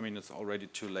 I mean, it's already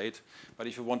too late, but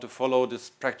if you want to follow this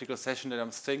practical session that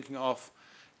I'm thinking of,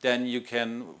 then you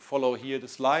can follow here the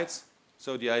slides.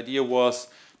 So the idea was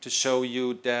to show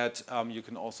you that you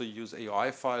can also use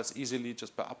AOI files easily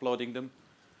just by uploading them.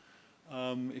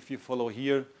 If you follow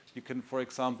here, you can, for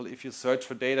example, if you search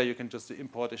for data, you can just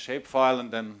import a shapefile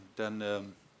and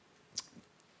then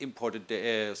import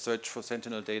a search for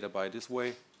Sentinel data by this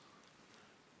way.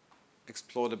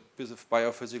 Explore the bit of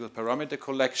biophysical parameter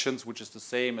collections, which is the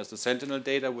same as the Sentinel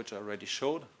data, which I already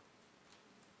showed.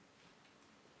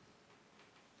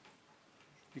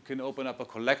 You can open up a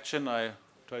collection I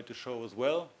tried to show as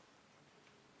well.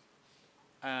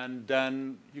 And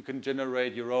then you can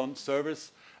generate your own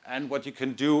service. And what you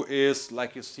can do is,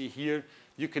 like you see here,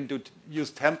 you can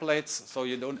use templates, so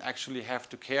you don't actually have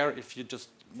to care if you just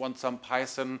want some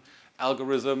Python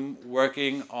algorithm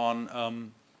working on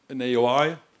an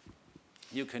AOI.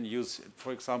 You can use,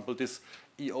 for example, this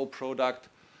EO product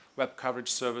web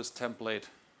coverage service template,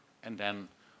 and then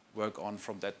work on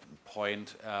from that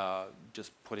point,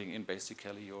 just putting in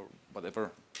basically your whatever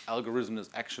algorithm is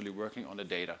actually working on the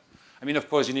data. I mean, of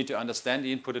course, you need to understand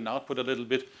the input and output a little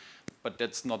bit, but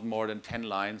that's not more than 10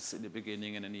 lines in the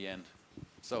beginning and in the end.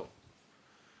 So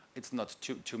it's not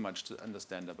too much to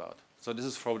understand about. So this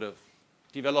is from the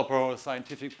developer or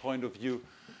scientific point of view,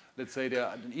 let's say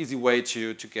an easy way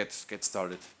to get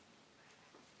started.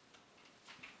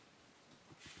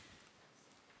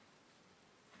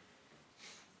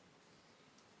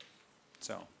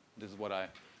 So this is what I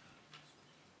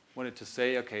wanted to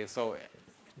say. Okay, so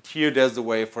here there's the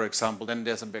way, for example, then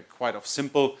there's a bit quite of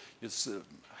simple. You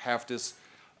have this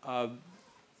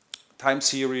time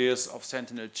series of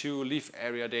Sentinel-2 leaf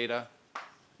area data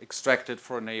extracted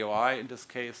for an AOI. In this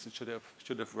case, it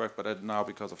should have worked, but now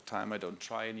because of time, I don't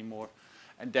try anymore.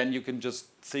 And then you can just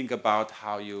think about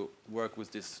how you work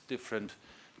with this different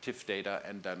TIFF data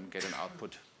and then get an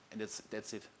output. And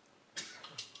that's it.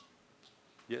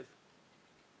 Yes?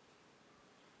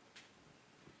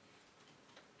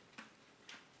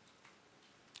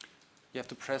 You have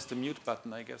to press the mute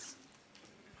button, I guess.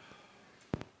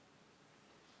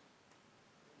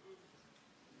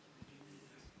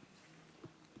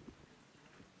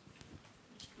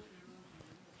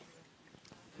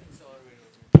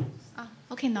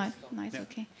 Okay, no, it's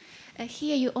okay.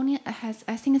 Here you only has,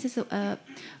 I think this is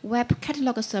web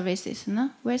catalog services,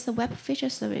 no? Where's the web feature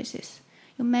services?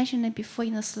 You mentioned it before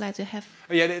in the slides. You have.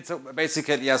 Oh, yeah, it's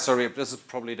basically, yeah. Sorry, this is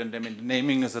probably the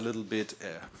naming is a little bit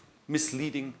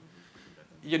misleading.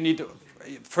 You need to,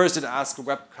 first it asks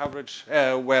web coverage,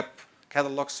 web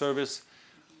catalog service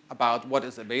about what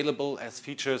is available as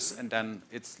features, and then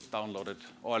it's downloaded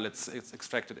or it's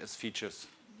extracted as features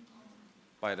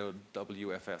by the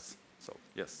WFS. So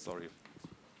yes, sorry.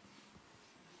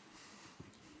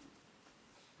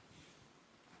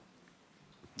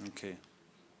 Okay.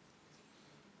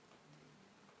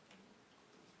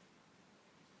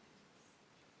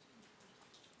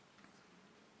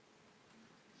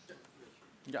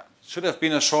 Yeah, should have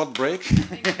been a short break.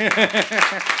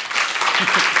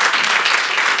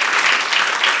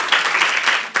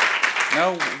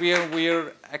 No,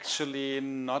 we're actually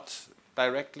not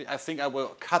directly. I think I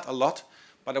will cut a lot,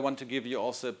 but I want to give you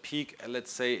also a peek,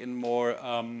 let's say, in more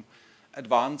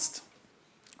advanced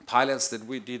pilots that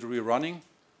we did rerunning.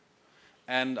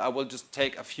 And I will just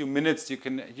take a few minutes. You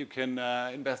can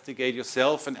investigate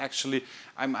yourself. And actually,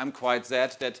 I'm quite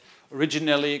sad that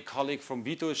originally a colleague from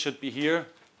Vito should be here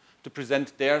to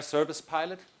present their service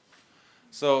pilot.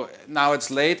 So now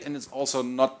it's late, and it's also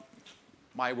not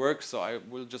my work. So I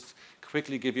will just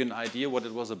quickly give you an idea what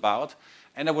it was about.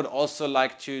 And I would also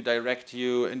like to direct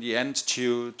you in the end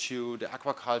to the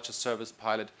aquaculture service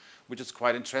pilot, which is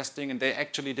quite interesting. And they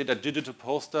actually did a digital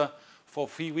poster for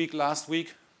Free Week last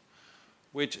week,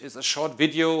 which is a short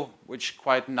video which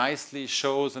quite nicely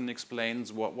shows and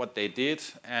explains what they did.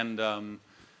 And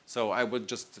so I would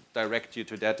just direct you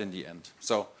to that in the end.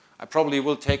 So I probably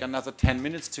will take another 10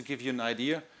 minutes to give you an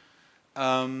idea.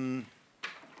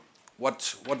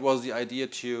 What was the idea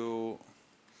to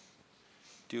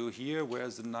do here?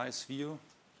 Where's the nice view?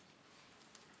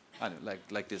 I don't know,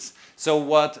 like this. So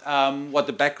what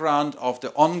the background of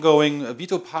the ongoing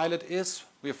Vito pilot is,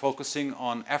 we're focusing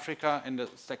on Africa in the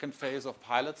second phase of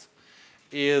pilots,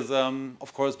 is,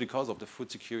 of course, because of the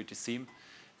food security theme,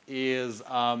 is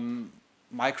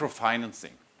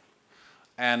microfinancing.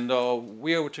 And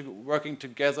we are working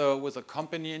together with a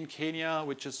company in Kenya,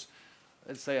 which is,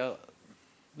 let's say, a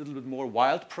little bit more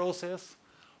wild process.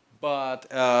 But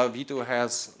Vito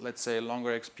has, let's say,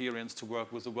 longer experience to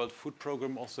work with the World Food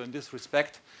Programme also in this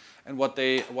respect. And what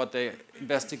they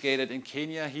investigated in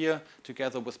Kenya here,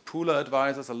 together with Pooler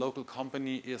Advisors, a local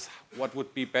company, is what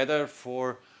would be better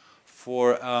for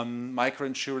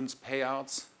microinsurance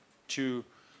payouts to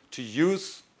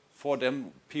use for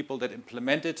them, people that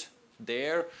implement it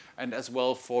there, and as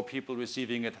well for people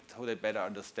receiving it, so they better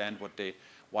understand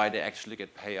why they actually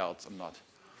get payouts or not.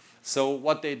 So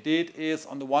what they did is,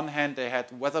 on the one hand, they had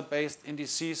weather-based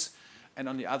indices, and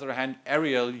on the other hand,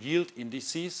 area yield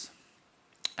indices.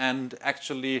 And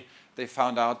actually, they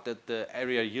found out that the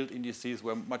area yield indices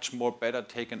were much more better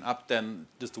taken up than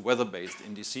just the weather-based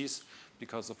indices,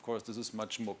 because of course this is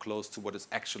much more close to what is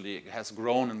actually has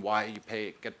grown and why you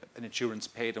get an insurance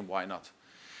paid and why not.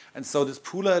 And so these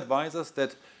pooler advisors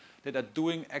that are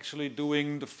actually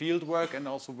doing the field work and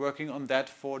also working on that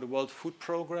for the World Food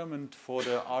Program and for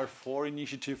the R4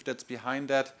 initiative that's behind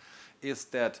that, is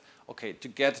that, okay, to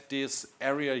get this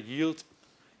area yield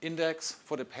index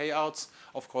for the payouts,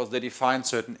 of course they define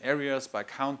certain areas by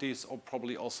counties or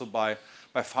probably also by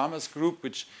farmers group,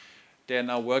 which they're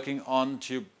now working on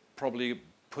to probably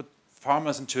put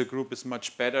farmers into a group is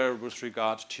much better with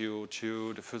regard to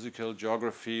the physical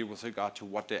geography, with regard to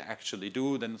what they actually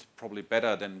do, then it's probably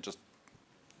better than just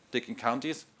taking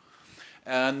counties.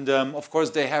 And of course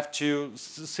they have to,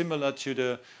 similar to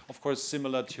the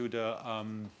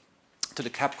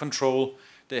cap control,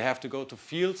 they have to go to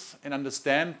fields and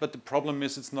understand, but the problem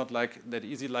is it's not like that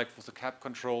easy like with the cap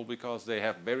control, because they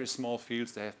have very small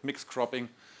fields, they have mixed cropping,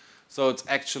 so it's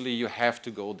actually you have to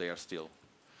go there still.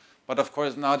 But of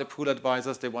course now the pool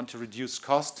advisors, they want to reduce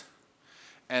cost,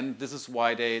 and this is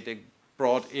why they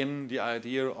brought in the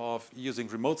idea of using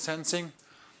remote sensing,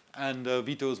 and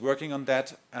Vito is working on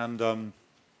that, and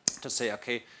to say,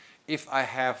 okay, if I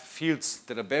have fields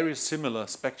that are very similar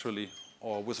spectrally,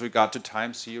 or with regard to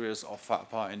time series or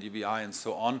FAPA and DVI and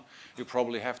so on, you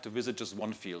probably have to visit just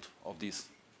one field of these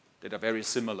that are very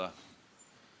similar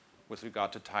with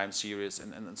regard to time series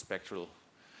and spectral.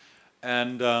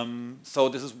 And so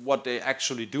this is what they're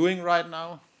actually doing right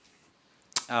now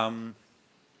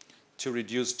to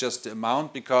reduce just the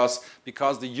amount, because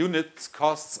the unit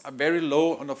costs are very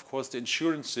low, and of course the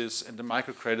insurances and the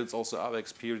microcredits also our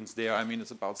experience there. I mean, it's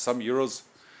about some euros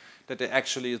that they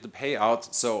actually is the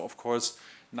payout. So of course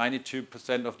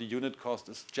 92% of the unit cost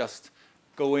is just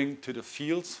going to the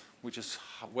fields, which is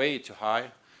way too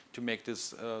high to make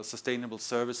this sustainable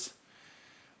service,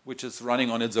 which is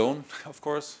running on its own, of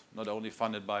course, not only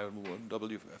funded by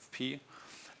WFP.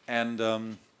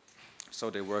 And so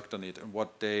they worked on it. And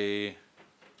what they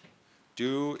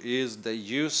do is they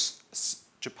use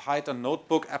the Python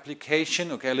notebook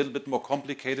application, okay, a little bit more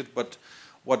complicated, but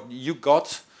what you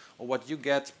got or what you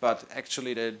get, but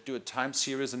actually they do a time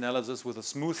series analysis with a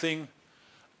smoothing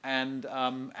and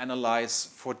analyze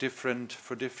for different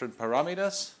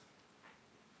parameters.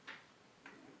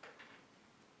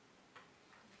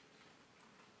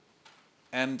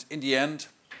 And in the end,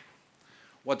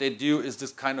 what they do is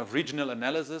this kind of regional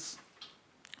analysis.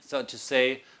 So to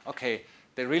say, okay,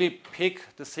 they really pick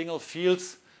the single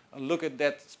fields and look at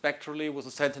that spectrally with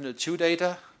the Sentinel-2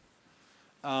 data.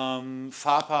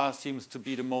 FAPA seems to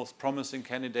be the most promising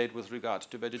candidate with regard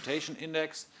to vegetation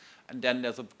index. And then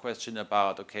there's a question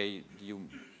about, okay, you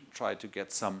try to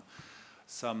get some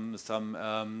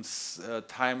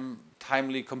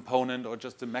timely component, or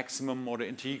just the maximum or the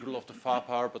integral of the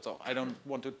FAPA, but so I don't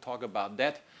want to talk about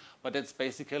that. But that's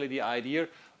basically the idea.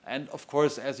 And of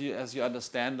course, as you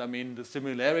understand, I mean, the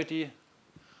similarity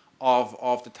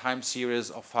of the time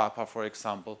series of FAPA, for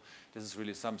example, this is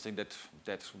really something that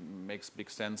makes big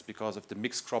sense, because if the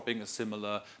mixed cropping is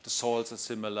similar, the soils are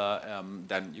similar,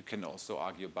 then you can also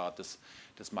argue about this.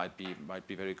 This might be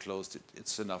very close.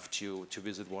 It's enough to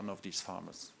visit one of these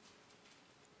farmers.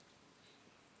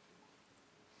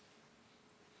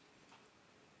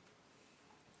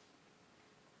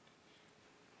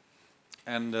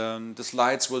 And the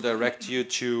slides will direct you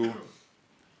to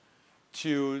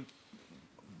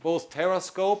both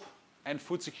Terrascope and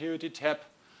Food Security tab,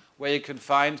 where you can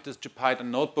find this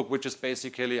Python notebook, which is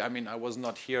basically, I mean, I was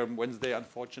not here on Wednesday,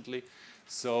 unfortunately,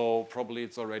 so probably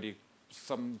it's already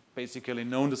basically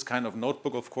known, this kind of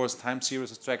notebook, of course, time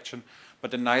series extraction.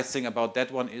 But the nice thing about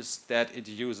that one is that it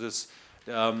uses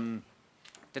the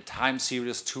time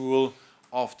series tool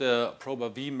of the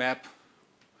ProbaV map,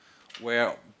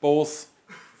 where both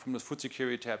from the Food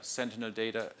Security tab, Sentinel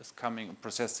data is coming,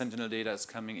 processed Sentinel data is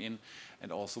coming in,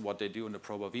 and also what they do in the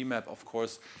ProbaV map, of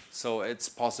course. So it's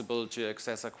possible to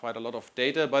access quite a lot of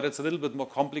data, but it's a little bit more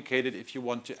complicated if you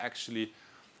want to actually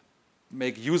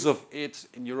make use of it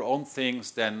in your own things.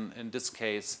 Then in this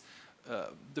case,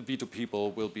 the Vito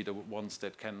people will be the ones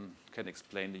that can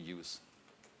explain the use.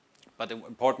 But the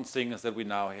important thing is that we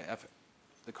now have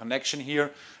the connection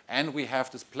here, and we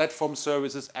have this platform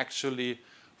services actually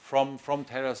from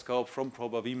Terrascope, from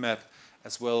ProbaV map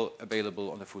as well,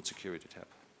 available on the Food Security tab.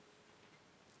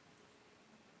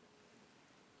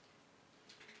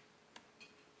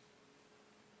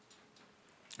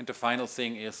 And the final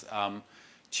thing is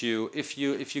if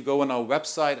you go on our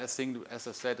website, I think, as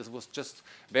I said, this was just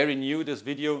very new, this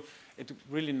video. It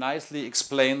really nicely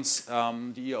explains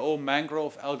the EO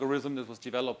mangrove algorithm that was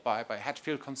developed by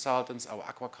Hatfield Consultants, our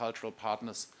aquacultural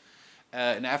partners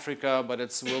in Africa. But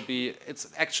it's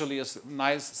actually a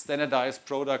nice standardized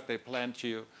product. They plan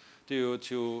to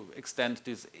extend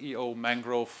this EO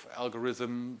mangrove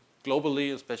algorithm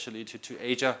globally, especially to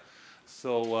Asia.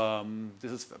 So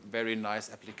this is a very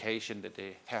nice application that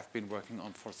they have been working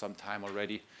on for some time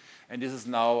already. And this is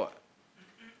now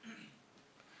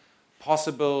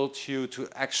possible to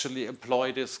actually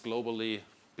employ this globally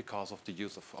because of the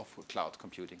use of cloud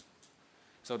computing.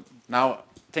 So now,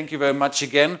 thank you very much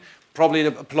again. Probably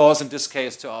the applause in this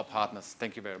case to our partners.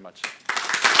 Thank you very much.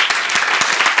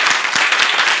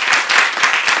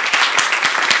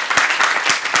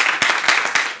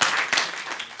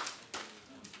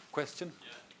 Question?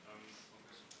 Yeah,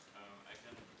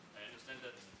 I understand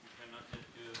that you cannot yet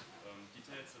give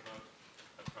details about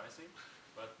pricing,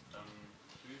 but do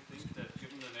you think that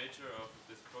given the nature of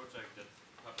this project, that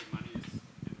public money is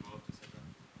involved, etc.,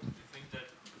 do you think that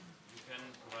you can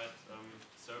provide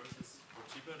services for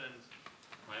cheaper than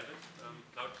private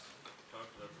cloud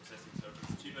processing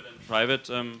services, cheaper than private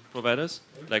providers?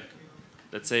 Like,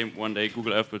 let's say one day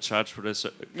Google Earth will charge for the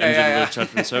will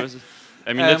charge for the services.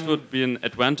 I mean, that would be an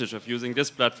advantage of using this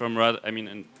platform rather. I mean,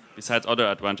 and besides other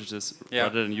advantages,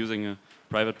 rather than using a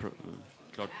private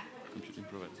cloud computing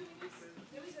provider.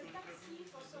 There is a taxi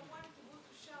for someone to go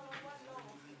to shower one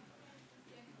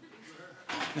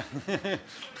hour.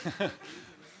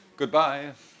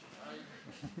 Goodbye.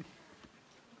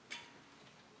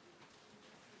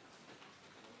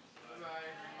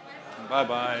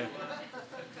 Bye-bye.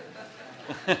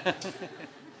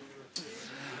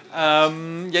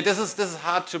 Yeah, this is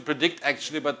hard to predict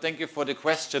actually, but thank you for the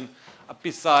question.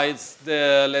 Besides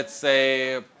the, let's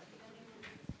say,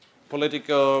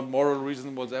 political, moral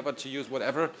reason, whatever, to use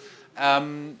whatever,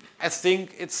 I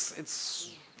think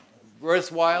it's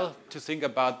worthwhile to think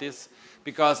about this,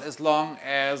 because as long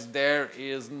as there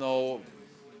is no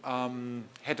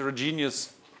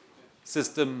heterogeneous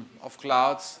system of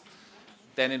clouds,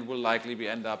 then it will likely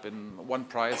end up in one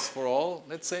price for all,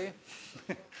 let's say.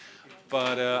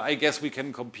 But I guess we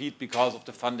can compete because of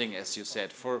the funding, as you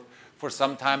said, for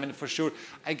some time. And for sure,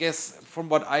 I guess from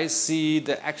what I see,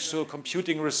 the actual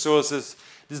computing resources,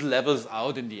 this levels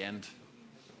out in the end.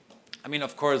 I mean,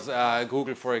 of course,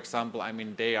 Google, for example, I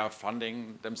mean, they are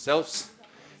funding themselves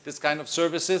this kind of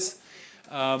services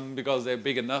because they're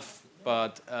big enough.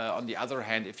 But on the other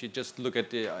hand, if you just look at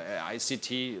the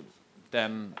ICT,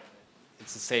 then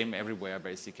it's the same everywhere,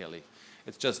 basically.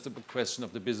 It's just a question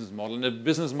of the business model. And the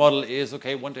business model is,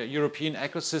 okay, want a European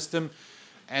ecosystem,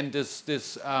 and this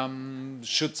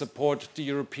should support the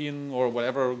European or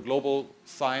whatever global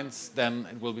science, then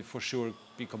it will be for sure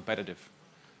be competitive.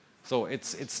 So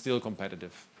it's still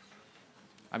competitive.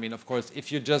 I mean, of course,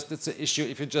 if you just, it's an issue,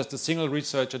 if you're just a single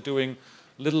researcher doing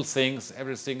little things,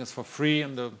 everything is for free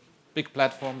on the big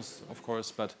platforms, of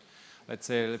course, but let's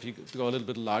say if you go a little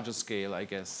bit larger scale, I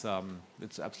guess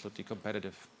it's absolutely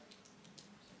competitive.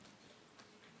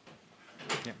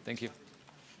 Yeah, thank you.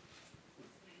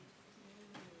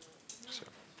 Sure.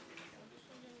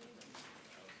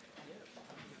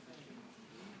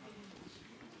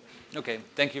 Okay,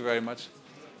 thank you very much.